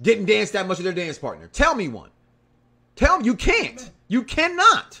didn't dance that much with their dance partner. Tell me one. Tell me you can't. You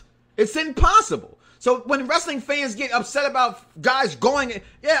cannot. It's impossible. So when wrestling fans get upset about guys going,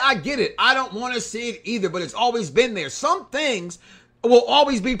 yeah, I get it. I don't want to see it either, but it's always been there. Some things will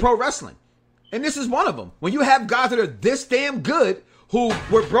always be pro wrestling. And this is one of them. When you have guys that are this damn good who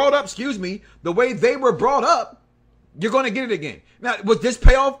were brought up, the way they were brought up, you're going to get it again. Now, was this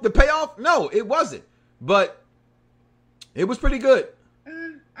the payoff? No, it wasn't. But it was pretty good.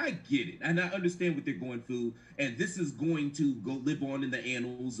 I get it. And I understand what they're going through. And this is going to go live on in the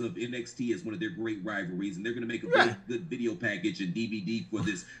annals of NXT as one of their great rivalries. And they're going to make a very good video package and DVD for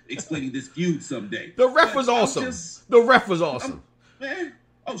this, explaining this feud someday. The ref was awesome. The ref was awesome.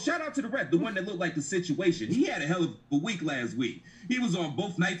 Oh, shout out to the ref, the one that looked like the situation. He had a hell of a week last week. He was on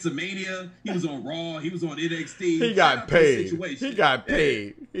both nights of Mania. He was on Raw. He was on NXT. He got paid. He got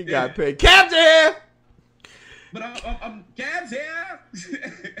paid. He got paid. Cap's here. But I'm Cavs here.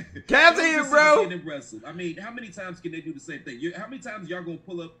 Cavs here, bro. I mean, how many times can they do the same thing? How many times y'all gonna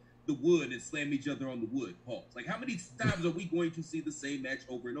pull up the wood and slam each other on the wood? Pause. Like, how many times are we going to see the same match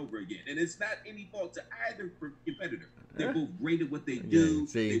over and over again? And it's not any fault to either competitor. They're both great at what they do. Yeah,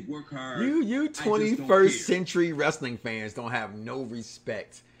 see, they work hard. You 21st century wrestling fans don't have no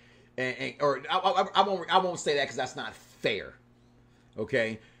respect, or I won't say that because that's not fair.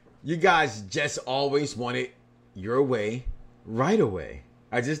 Okay, you guys just always want it your way, right away.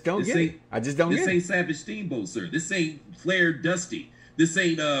 I just don't get it. I just don't get it. This ain't Savage Steamboat, sir. This ain't Flair Dusty. This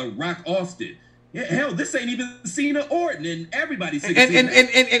ain't Rock Austin. Yeah, hell, this ain't even Cena Orton, and everybody's I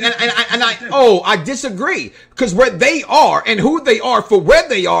disagree because where they are and who they are for where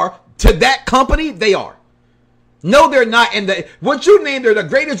they are to that company, they are. No, they're not. And what you named are the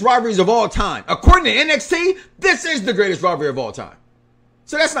greatest rivalries of all time. According to NXT, this is the greatest rivalry of all time.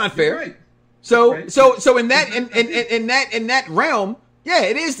 So that's not fair. Right. So in that realm, yeah,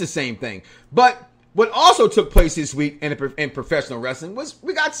 it is the same thing. But what also took place this week in professional wrestling was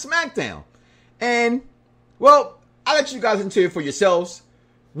we got SmackDown. And, well, I'll let you guys into it for yourselves.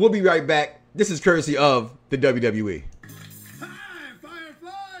 We'll be right back. This is courtesy of the WWE. Hi,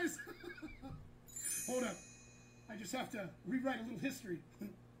 Fireflies! Hold up. I just have to rewrite a little history.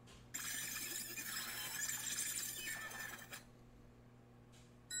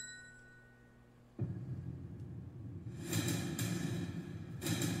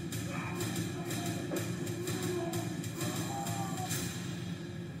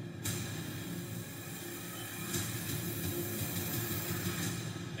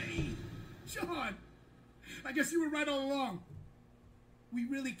 John, I guess you were right all along. We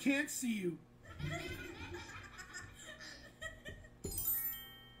really can't see you.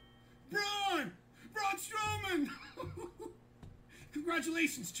 Braun Strowman!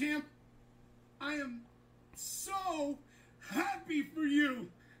 Congratulations, champ. I am so happy for you.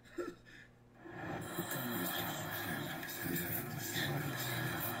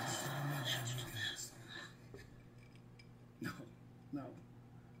 No.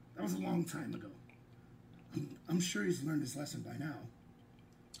 That was a long time ago. I'm sure he's learned his lesson by now.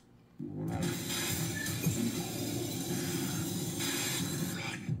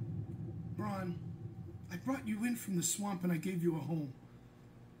 Braun, I brought you in from the swamp and I gave you a home.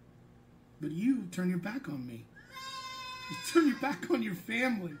 But you turn your back on me. You turn your back on your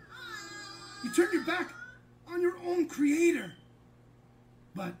family. You turn your back on your own creator.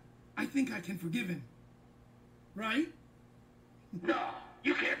 But I think I can forgive him. Right? No,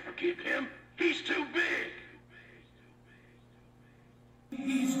 you can't forgive him. He's too big.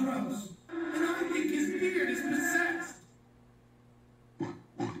 He's gross. And I think his beard is possessed.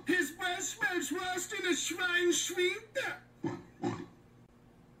 His breath smells worse than a shrine sweep. I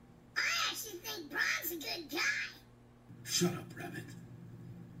actually think Braun's a good guy. Shut up, Rabbit.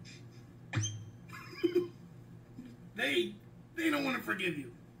 They don't want to forgive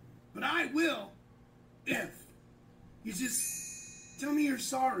you. But I will if you just tell me you're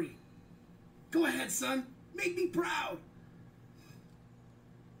sorry. Go ahead, son. Make me proud.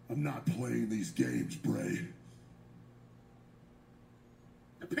 I'm not playing these games, Bray.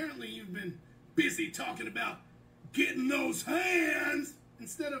 Apparently you've been busy talking about getting those hands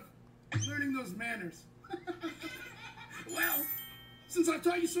instead of learning those manners. Well, since I've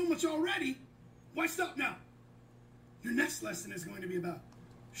taught you so much already, why stop now? Your next lesson is going to be about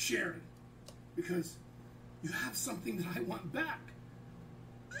sharing, because you have something that I want back.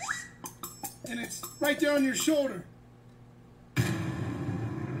 And it's right there on your shoulder.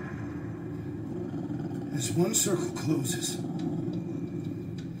 As one circle closes,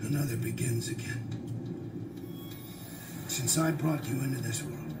 another begins again. Since I brought you into this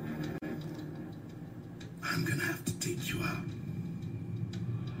world, I'm gonna have to take you out.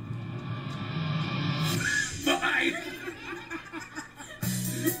 Bye!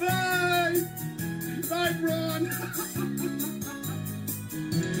 Bye! Bye, Braun!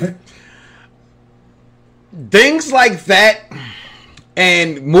 Things like that,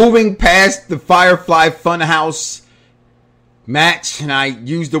 and moving past the Firefly Funhouse match, and I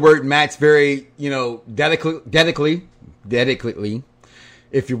use the word match very, delicately,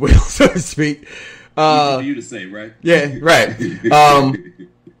 if you will, so to speak. Easy for you to say, right? Yeah, right.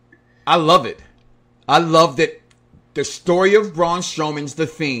 I love it. I love that the story of Braun Strowman's The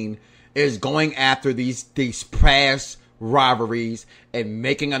Fiend is going after these past rivalries and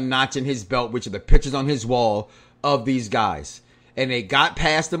making a notch in his belt, which are the pictures on his wall of these guys. And they got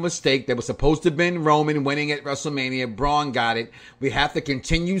past the mistake that was supposed to have been Roman winning at WrestleMania. Braun got it. We have to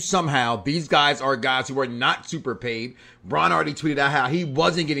continue somehow. These guys are guys who are not super paid. Braun already tweeted out how he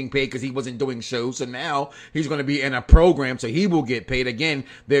wasn't getting paid because he wasn't doing shows. So now he's going to be in a program, so he will get paid. Again,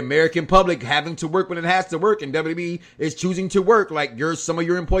 the American public having to work when it has to work, and WWE is choosing to work like some of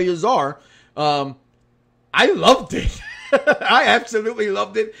your employers are. I loved it. I absolutely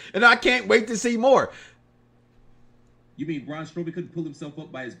loved it, and I can't wait to see more. You mean Braun Strowman couldn't pull himself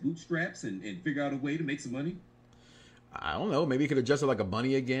up by his bootstraps and figure out a way to make some money? I don't know. Maybe he could have dressed like a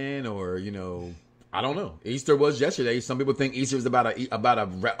bunny again, or, I don't know. Easter was yesterday. Some people think Easter is about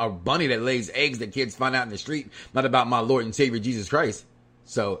a bunny that lays eggs that kids find out in the street, not about my Lord and Savior Jesus Christ.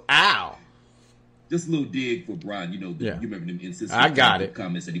 So, ow. Just a little dig for Braun. You remember them instances. I got it.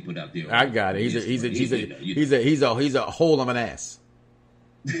 Comments that he put out there. I got it. He's a hole of an ass.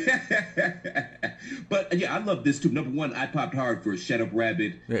 But yeah, I love this too. Number one, I popped hard for Shut Up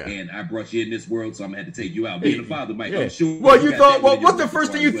Rabbit, and I brought you in this world, so I'm gonna have to take you out. Being a father, Mike, I'm sure. Well, you thought, what's the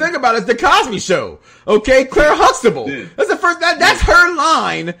first thing you think about is the Cosby Show? Okay, Claire Huxtable. Yeah. That's the first. That's her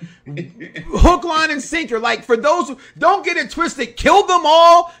line, hook, line, and sinker. Like, for those who don't get it twisted, Kill Them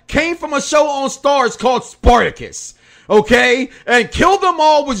All came from a show on Starz called Spartacus. Okay? And Kill Them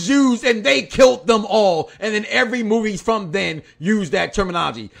All was used, and they killed them all. And then every movie from then used that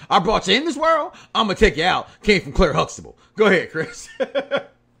terminology. I brought you in this world, I'm going to take you out. Came from Claire Huxtable. Go ahead, Chris.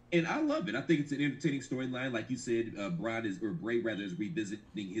 And I love it. I think it's an entertaining storyline. Like you said, Bray is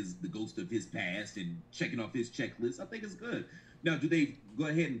revisiting the ghost of his past and checking off his checklist. I think it's good. Now, do they go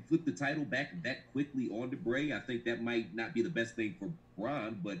ahead and flip the title back that quickly onto Bray? I think that might not be the best thing for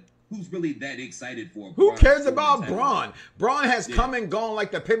Braun, but who's really that excited for? Who cares about Braun? Braun has come and gone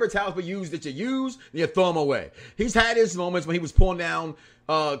like the paper towels we use that you use, and you throw them away. He's had his moments when he was pulling down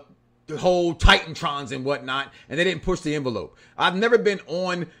the whole Titantrons and whatnot, and they didn't push the envelope. I've never been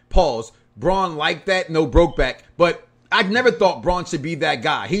on, pause, Braun like that, no Brokeback. But I never thought Braun should be that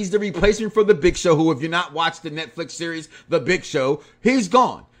guy. He's the replacement for the Big Show, who, if you're not watched the Netflix series, The Big Show, he's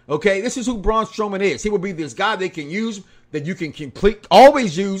gone. Okay, this is who Braun Strowman is. He will be this guy they can use, that you can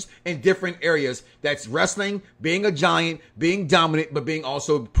always use in different areas. That's wrestling, being a giant, being dominant, but being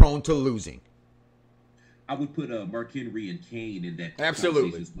also prone to losing. I would put Mark Henry and Kane in that.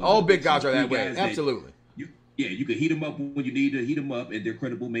 Absolutely. All big guys are that way. Absolutely. You can heat them up when you need to heat them up, and they're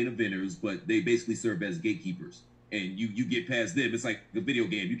credible main eventers, but they basically serve as gatekeepers. And you get past them. It's like a video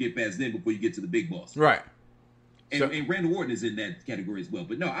game. You get past them before you get to the big boss. Right. And Randy Orton is in that category as well.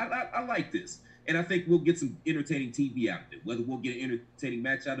 But no, I like this. And I think we'll get some entertaining TV out of it. Whether we'll get an entertaining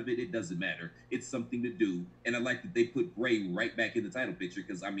match out of it, it doesn't matter. It's something to do. And I like that they put Bray right back in the title picture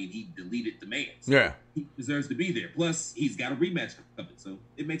because, I mean, he deleted the man. So yeah. He deserves to be there. Plus, he's got a rematch coming. So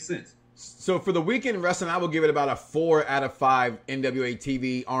it makes sense. So for the weekend wrestling, I will give it about a 4 out of 5 NWA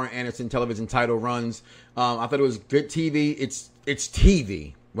TV, Arn Anderson television title runs. I thought it was good TV. It's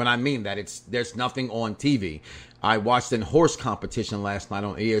TV. When I mean that, there's nothing on TV. I watched a horse competition last night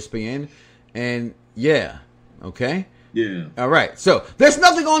on ESPN, and yeah, okay. Yeah. All right. So there's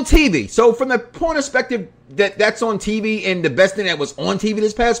nothing on TV. So from the point of perspective that's on TV, and the best thing that was on TV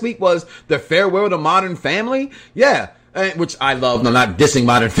this past week was the Farewell to Modern Family. Yeah. Which I love. No, not dissing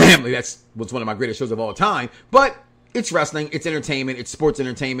Modern Family. That's was one of my greatest shows of all time. But it's wrestling. It's entertainment. It's sports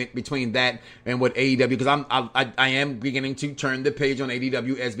entertainment between that and what AEW. Because I am beginning to turn the page on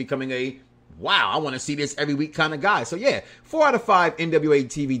AEW as becoming a wow, I want to see this every week kind of guy. So yeah, 4 out of 5 NWA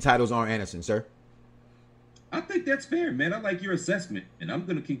TV titles are Anderson, sir. I think that's fair, man. I like your assessment, and I'm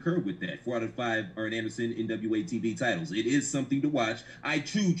going to concur with that. 4 out of 5 Arn Anderson NWA TV titles. It is something to watch. I,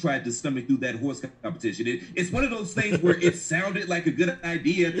 too, tried to stomach through that horse competition. It's one of those things where it sounded like a good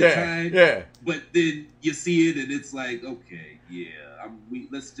idea at the time, but then you see it, and it's like, okay, yeah,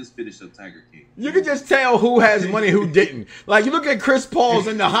 let's just finish up Tiger King. You can just tell who has money, who didn't. Like, you look at Chris Paul's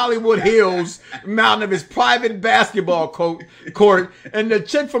in the Hollywood Hills mountain of his private basketball court, and the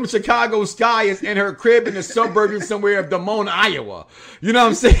chick from Chicago Sky is in her crib in the suburbs somewhere of Des Moines, Iowa. You know what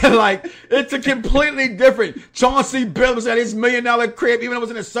I'm saying? Like, it's a completely different. Chauncey Billups at his $1 million crib, even though it was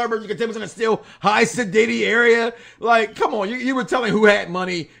in the suburbs, you could tell it was in a still high sedity area. Like, come on, you were telling who had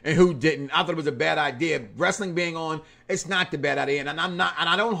money and who didn't. I thought it was a bad idea. Wrestling being on, it's not the bad idea, and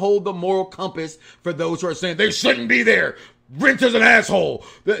I don't hold the moral compass for those who are saying they shouldn't be there. Vince is an asshole.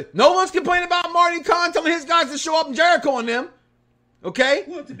 No one's complaining about Marty Khan telling his guys to show up in Jericho on them. Okay?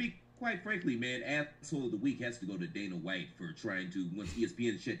 Well, to be quite frankly, man, asshole of the week has to go to Dana White for trying to, once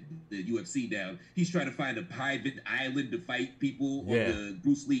ESPN shut the UFC down, he's trying to find a private island to fight people on the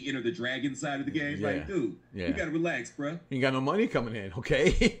Bruce Lee Enter the Dragon side of the game. Yeah. Like, dude, you gotta relax, bro. You ain't got no money coming in,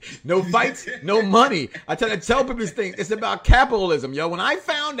 okay? No fights, no money. I tell people this thing, it's about capitalism, yo. When I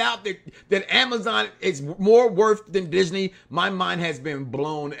found out that Amazon is more worth than Disney, my mind has been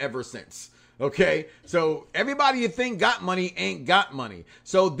blown ever since. Okay, so everybody you think got money ain't got money.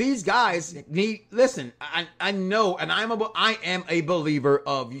 So these guys need, listen, I know, and I am a believer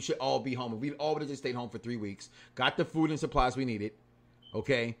of you should all be home. If we all would have just stayed home for 3 weeks, got the food and supplies we needed,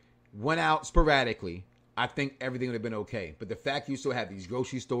 okay, went out sporadically, I think everything would have been okay. But the fact you still have these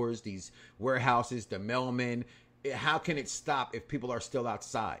grocery stores, these warehouses, the mailmen, how can it stop if people are still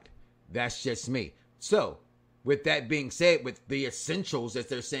outside? That's just me. So, with that being said, with the essentials, as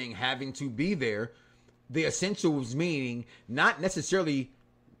they're saying, having to be there, the essentials meaning not necessarily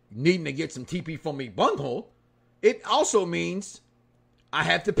needing to get some TP from me bunghole. It also means I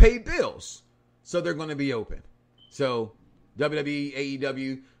have to pay bills. So they're going to be open. So WWE,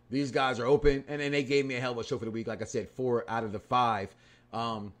 AEW, these guys are open. And then they gave me a hell of a show for the week. Like I said, 4 out of the 5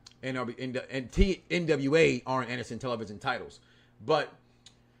 NWA Arn Anderson television titles. But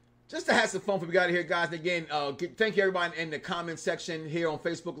just to have some fun before we got here, guys. And again, thank you everybody in the comment section here on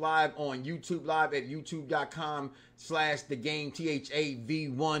Facebook Live, on YouTube Live at youtube.com/thegame,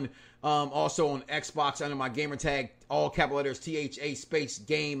 THAV1. Also on Xbox under my gamer tag, all capital letters, THA space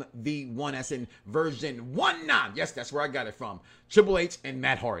game V1. That's in version 1.9. Yes, that's where I got it from. Triple H and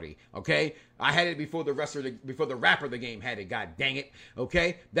Matt Hardy. Okay, I had it before the rapper of the game had it. God dang it.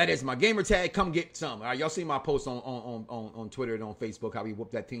 Okay, that is my gamer tag. Come get some. All right, y'all see my post on Twitter and on Facebook how we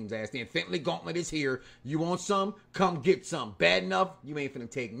whooped that team's ass. The Infinity Gauntlet is here. You want some? Come get some. Bad enough? You ain't finna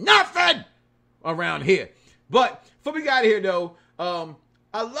take nothing around here. But before we got here though,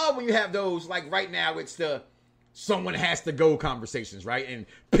 I love when you have those, like right now, it's the someone has to go conversations, right? And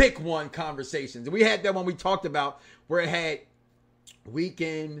pick one conversations. And we had that one we talked about where it had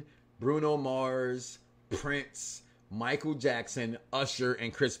Weeknd, Bruno Mars, Prince, Michael Jackson, Usher,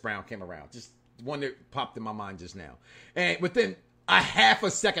 and Chris Brown came around. Just one that popped in my mind just now. And within a half a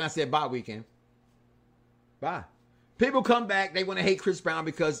second, I said, bye, weekend. Bye. People come back. They want to hate Chris Brown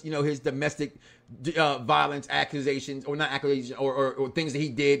because, his domestic violence accusations, or not accusations, or things that he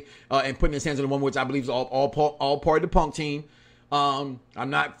did and putting his hands on the woman, which I believe is all part of the Punk team. I'm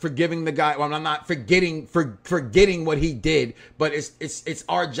not forgiving the guy. Well, I'm not forgetting what he did, but it's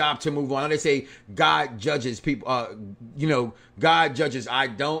our job to move on. They say God judges people. God judges. I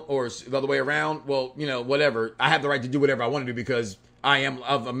don't, or the other way around. Well, whatever. I have the right to do whatever I want to do because I am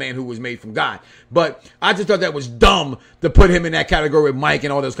of a man who was made from God. But I just thought that was dumb to put him in that category with Mike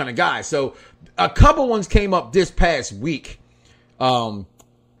and all those kind of guys. So a couple ones came up this past week,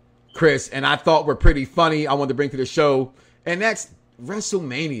 Chris, and I thought were pretty funny. I wanted to bring to the show, and that's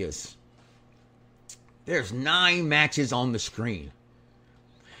WrestleManias. There's 9 matches on the screen.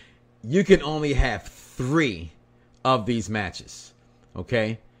 You can only have 3 of these matches,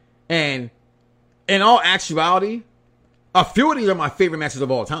 okay? And in all actuality, a few of these are my favorite matches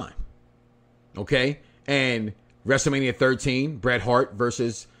of all time. Okay? And WrestleMania 13, Bret Hart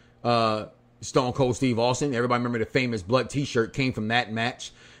versus Stone Cold Steve Austin. Everybody remember the famous blood t-shirt came from that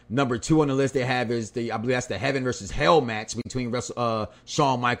match. Number 2 on the list they have is I believe that's the Heaven versus Hell match between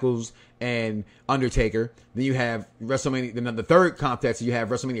Shawn Michaels and Undertaker. Then you have WrestleMania, the third contest, you have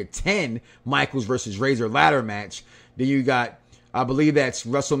WrestleMania 10, Michaels versus Razor ladder match. Then you got, I believe that's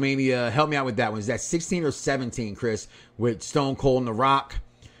WrestleMania. Help me out with that one. Is that 16 or 17, Chris? With Stone Cold and The Rock.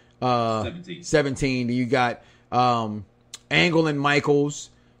 17. You got Angle and Michaels.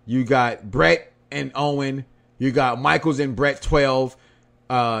 You got Brett and Owen. You got Michaels and Brett 12.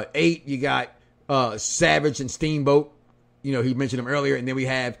 8. You got Savage and Steamboat. He mentioned them earlier. And then we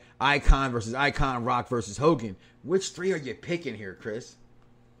have Icon versus Icon, Rock versus Hogan. Which 3 are you picking here, Chris?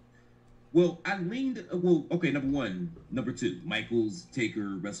 Well, I leaned. Okay, number 1, number 2, Michaels, Taker,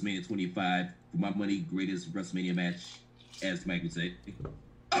 WrestleMania 25. For my money, greatest WrestleMania match, as Mike would say,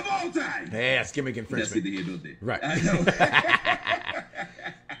 of all time. Hey, that's gimmick infringement. That's the here, right. I know.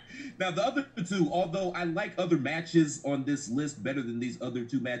 Now, the other 2, although I like other matches on this list better than these other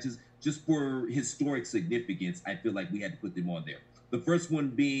 2 matches, just for historic significance, I feel like we had to put them on there. The first one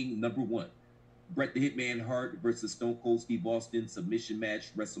being number 1. Bret the Hitman Hart versus Stone Cold Steve Austin submission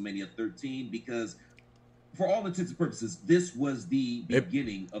match, WrestleMania 13, because for all intents and purposes, this was the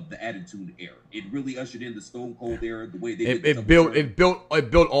beginning of the Attitude Era. It really ushered in the Stone Cold era, the way they did. It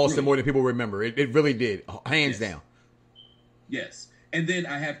built Austin more than people remember. It really did, hands down. Yes, and then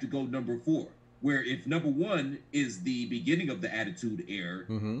I have to go number 4, where if number 1 is the beginning of the Attitude Era,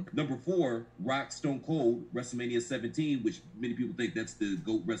 number 4, Rock Stone Cold, WrestleMania 17, which many people think that's the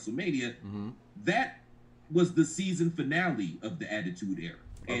GOAT WrestleMania, that was the season finale of the Attitude Era.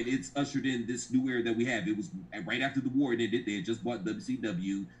 And it's ushered in this new era that we have. It was right after the war ended. They had just bought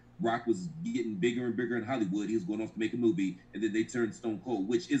WCW. Rock was getting bigger and bigger in Hollywood. He was going off to make a movie. And then they turned Stone Cold,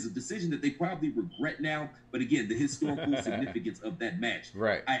 which is a decision that they probably regret now. But again, the historical significance of that match,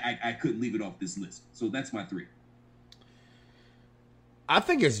 right? I couldn't leave it off this list. So that's my 3. I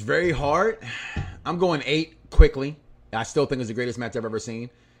think it's very hard. I'm going 8 quickly. I still think it's the greatest match I've ever seen.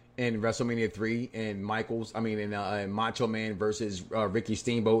 In WrestleMania 3 and in Macho Man versus Ricky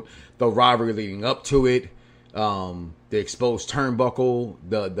Steamboat, the rivalry leading up to it, the exposed turnbuckle,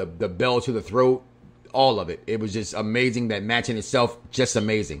 the bell to the throat, all of it. It was just amazing. That match in itself, just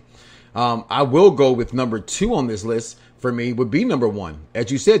amazing. I will go with number 2 on this list. For me, would be number 1.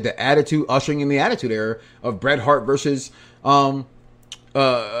 As you said, the Attitude, ushering in the Attitude Era of Bret Hart versus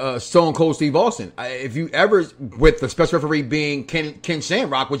Stone Cold Steve Austin. If you ever, with the special referee being Ken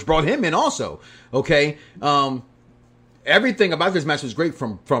Shamrock, which brought him in also, okay? Everything about this match was great,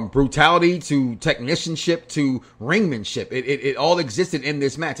 from brutality to technicianship to ringmanship. It all existed in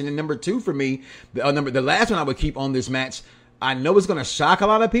this match. And then number 2 for me, the last one I would keep on this match, I know it's going to shock a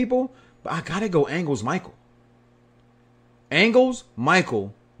lot of people, but I got to go Angle's Michael. Angle's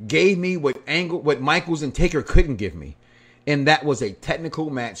Michael gave me what Michaels and Taker couldn't give me. And that was a technical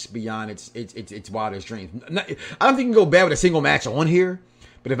match beyond its wildest dreams. I don't think you can go bad with a single match on here.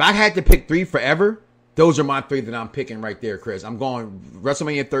 But if I had to pick 3 forever, those are my 3 that I'm picking right there, Chris. I'm going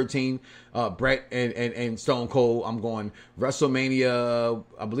WrestleMania 13, Bret and Stone Cold. I'm going WrestleMania,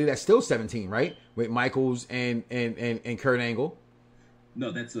 I believe that's still 17, right? With Michaels and Kurt Angle. No,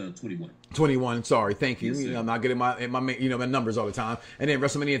 that's 21. 21. Sorry, thank you. Yes, I'm not getting my numbers all the time. And then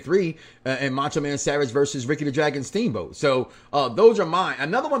WrestleMania 3 and Macho Man Savage versus Ricky the Dragon Steamboat. So those are mine.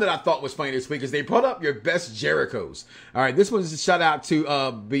 Another one that I thought was funny this week is they brought up your best Jerichos. All right, this one's a shout out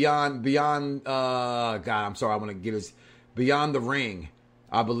to Beyond. God, I'm sorry. I want to get his Beyond the Ring.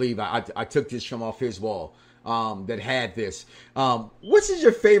 I believe I took this from off his wall. that had this. Which is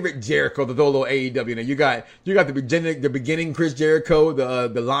your favorite Jericho? The little AEW. Now you got the beginning Chris Jericho,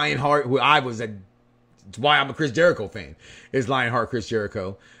 the Lionheart, who it's why I'm a Chris Jericho fan, is Lionheart Chris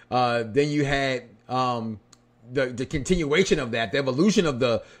Jericho. Then you had the continuation of that, the evolution of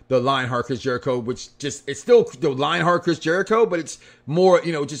the Lionheart Chris Jericho, which it's still the Lionheart Chris Jericho, but it's more,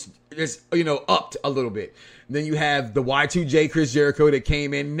 upped a little bit. And then you have the Y2J Chris Jericho that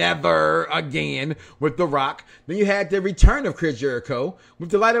came in never again with The Rock. Then you had the return of Chris Jericho with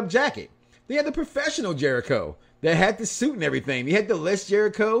the light up jacket. Then you had the professional Jericho that had the suit and everything. You had the Les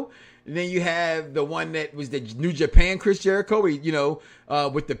Jericho. And then you have the one that was the New Japan Chris Jericho,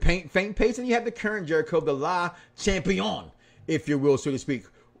 with the faint pace. And you have the current Jericho, the La Champion, if you will, so to speak.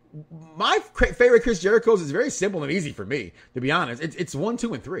 My favorite Chris Jericho's is very simple and easy for me, to be honest. It's 1,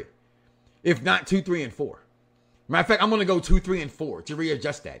 2, and 3. If not 2, 3, and 4. Matter of fact, I'm going to go 2, 3, and 4 to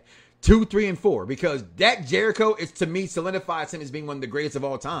readjust that. 2, 3, and 4. Because that Jericho, it's to me, solidifies him as being one of the greatest of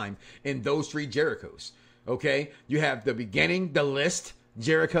all time in those 3 Jerichos. Okay? You have the beginning, the list,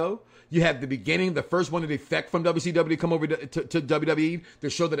 Jericho. You have the beginning, the first one to defect from WCW to come over to WWE to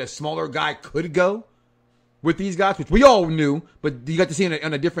show that a smaller guy could go with these guys, which we all knew, but you got to see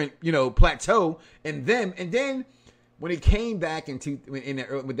on a different, plateau. And then when he came back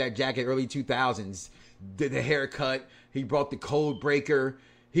with that jacket, early 2000s, the haircut, he brought the code breaker.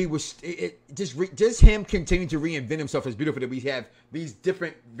 He was just him continuing to reinvent himself is beautiful that we have these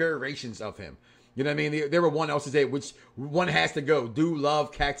different variations of him. You know what I mean? There were one else to say, which one has to go. Do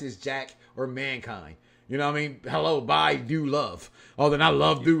Love, Cactus Jack, or Mankind? You know what I mean? Hello, bye, Do Love. Oh, then I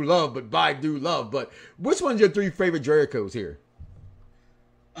love Do Love, but bye, Do Love. But which one's your 3 favorite Jerichos here?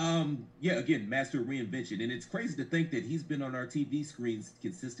 Again, master of reinvention. And it's crazy to think that he's been on our TV screens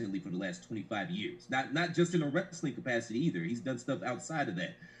consistently for the last 25 years. Not just in a wrestling capacity either. He's done stuff outside of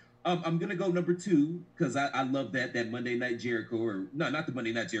that. I'm going to go number 2 because I love that Monday Night Jericho, or no, not the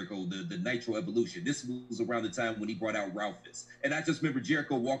Monday Night Jericho, the Nitro Evolution. This was around the time when he brought out Ralphus. And I just remember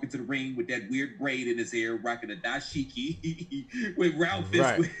Jericho walking to the ring with that weird braid in his hair, rocking a dashiki with Ralphus.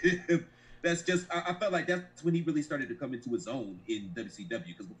 Right. That's just, I felt like that's when he really started to come into his own in WCW,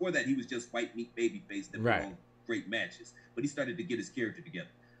 because before that he was just white meat babyface that put on great matches. But he started to get his character together.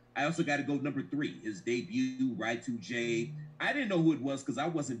 I also got to go number 3, his debut, Y2J. I didn't know who it was because I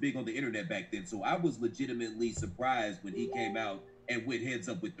wasn't big on the internet back then, so I was legitimately surprised when he came out and went heads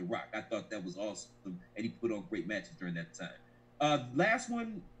up with The Rock. I thought that was awesome, and he put on great matches during that time. Last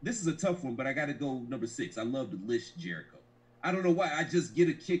one, this is a tough one, but I got to go number 6. I love the List Jericho. I don't know why, I just get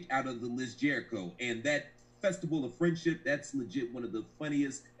a kick out of the List Jericho, and that Festival of Friendship, that's legit one of the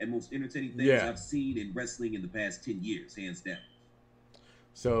funniest and most entertaining things I've seen in wrestling in the past 10 years, hands down.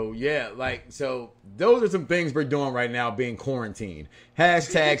 So, those are some things we're doing right now, being quarantined.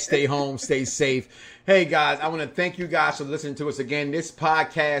 Hashtag stay home, stay safe. Hey, guys, I want to thank you guys for listening to us again. This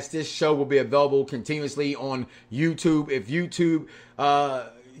podcast, this show will be available continuously on YouTube. If YouTube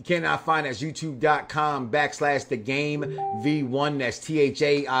cannot find us, youtube.com/thegamev1. That's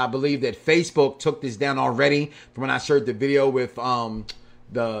THA. I believe that Facebook took this down already from when I shared the video with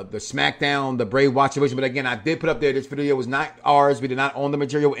the SmackDown, the Bray Wyatt situation. But again, I did put up there, this video was not ours. We did not own the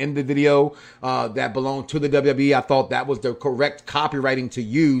material in the video that belonged to the WWE. I thought that was the correct copywriting to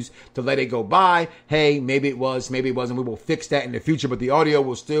use to let it go by. Hey, maybe it was, maybe it wasn't. We will fix that in the future, but the audio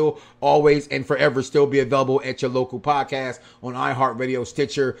will still always and forever still be available at your local podcast on iHeartRadio,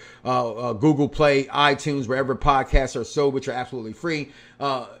 Stitcher, Google Play, iTunes, wherever podcasts are sold, which are absolutely free.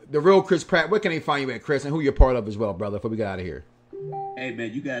 The real Chris Pratt, where can they find you at, Chris, and who you're part of as well, brother, before we get out of here? Hey,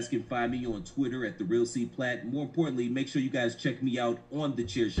 man, you guys can find me on Twitter at The Real C Platt. More importantly, make sure you guys check me out on The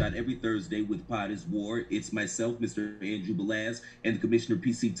Chair Shot every Thursday with Pod is War. It's myself, Mr. Andrew Belaz, and the Commissioner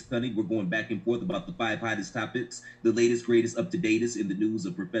PC Tunney. We're going back and forth about the 5 hottest topics, the latest, greatest, up-to-datest in the news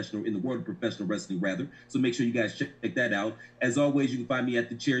of in the world of professional wrestling, rather. So make sure you guys check that out. As always, you can find me at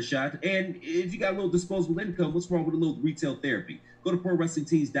The Chair Shot. And if you got a little disposable income, what's wrong with a little retail therapy? Go to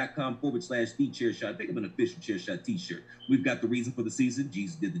ProWrestlingTees.com/TheChairShot. Pick up an official Chairshot t-shirt. We've got the reason for the season.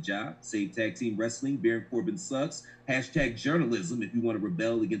 Jesus did the job. Save Tag Team Wrestling. Baron Corbin sucks. Hashtag journalism if you want to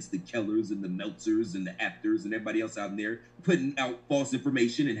rebel against the Kellers and the Meltzers and the Afters and everybody else out there putting out false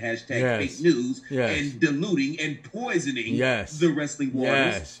information and hashtag fake news and diluting and poisoning the wrestling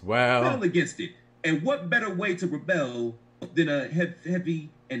waters. Rebel against it. And what better way to rebel than a heavy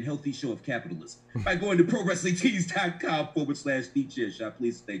and healthy show of capitalism by going to ProWrestlingTees.com/TheChairShot.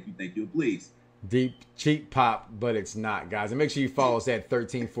 Please, thank you, and please. Deep, cheap pop, but it's not, guys. And make sure you follow us at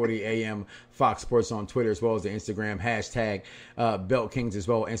 1340 AM Fox Sports on Twitter, as well as the Instagram, hashtag Belt Kings as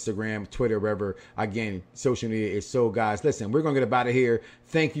well, Instagram, Twitter, wherever. Again, social media is so, guys. Listen, we're going to get up out of here.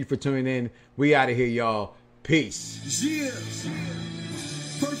 Thank you for tuning in. We out of here, y'all. Peace. Yeah.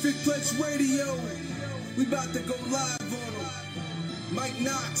 Perfect Pledge Radio. We about to go live on him. Mike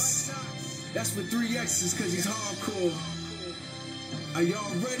Knox. That's with 3 X's because he's hardcore. Are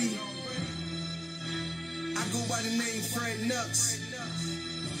y'all ready? I go by the name Fred Nux.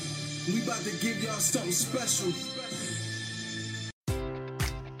 We about to give y'all something special.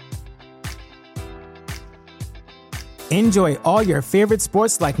 Enjoy all your favorite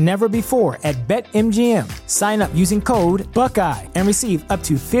sports like never before at BetMGM. Sign up using code Buckeye and receive up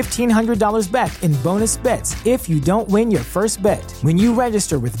to $1,500 back in bonus bets if you don't win your first bet. When you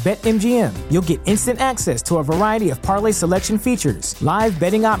register with BetMGM, you'll get instant access to a variety of parlay selection features, live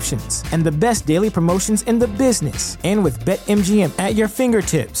betting options, and the best daily promotions in the business. And with BetMGM at your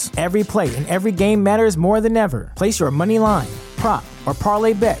fingertips, every play and every game matters more than ever. Place your money line, prop, or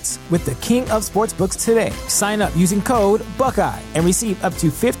parlay bets with the king of sportsbooks today. Sign up using code Buckeye and receive up to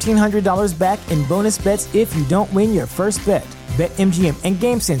 $1,500 back in bonus bets if you don't win your first bet. BetMGM and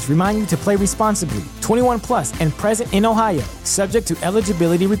GameSense remind you to play responsibly. 21 plus and present in Ohio, subject to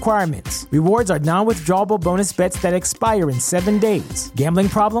eligibility requirements. Rewards are non-withdrawable bonus bets that expire in 7 days. Gambling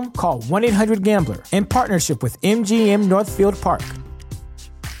problem? Call 1-800-GAMBLER. In partnership with MGM Northfield Park.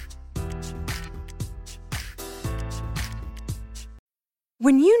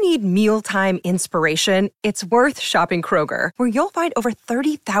 When you need mealtime inspiration, it's worth shopping Kroger, where you'll find over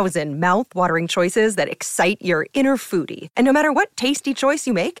 30,000 mouth-watering choices that excite your inner foodie. And no matter what tasty choice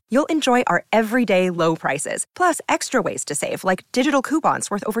you make, you'll enjoy our everyday low prices, plus extra ways to save, like digital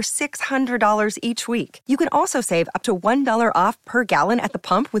coupons worth over $600 each week. You can also save up to $1 off per gallon at the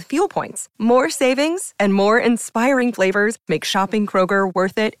pump with fuel points. More savings and more inspiring flavors make shopping Kroger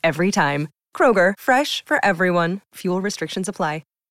worth it every time. Kroger, fresh for everyone. Fuel restrictions apply.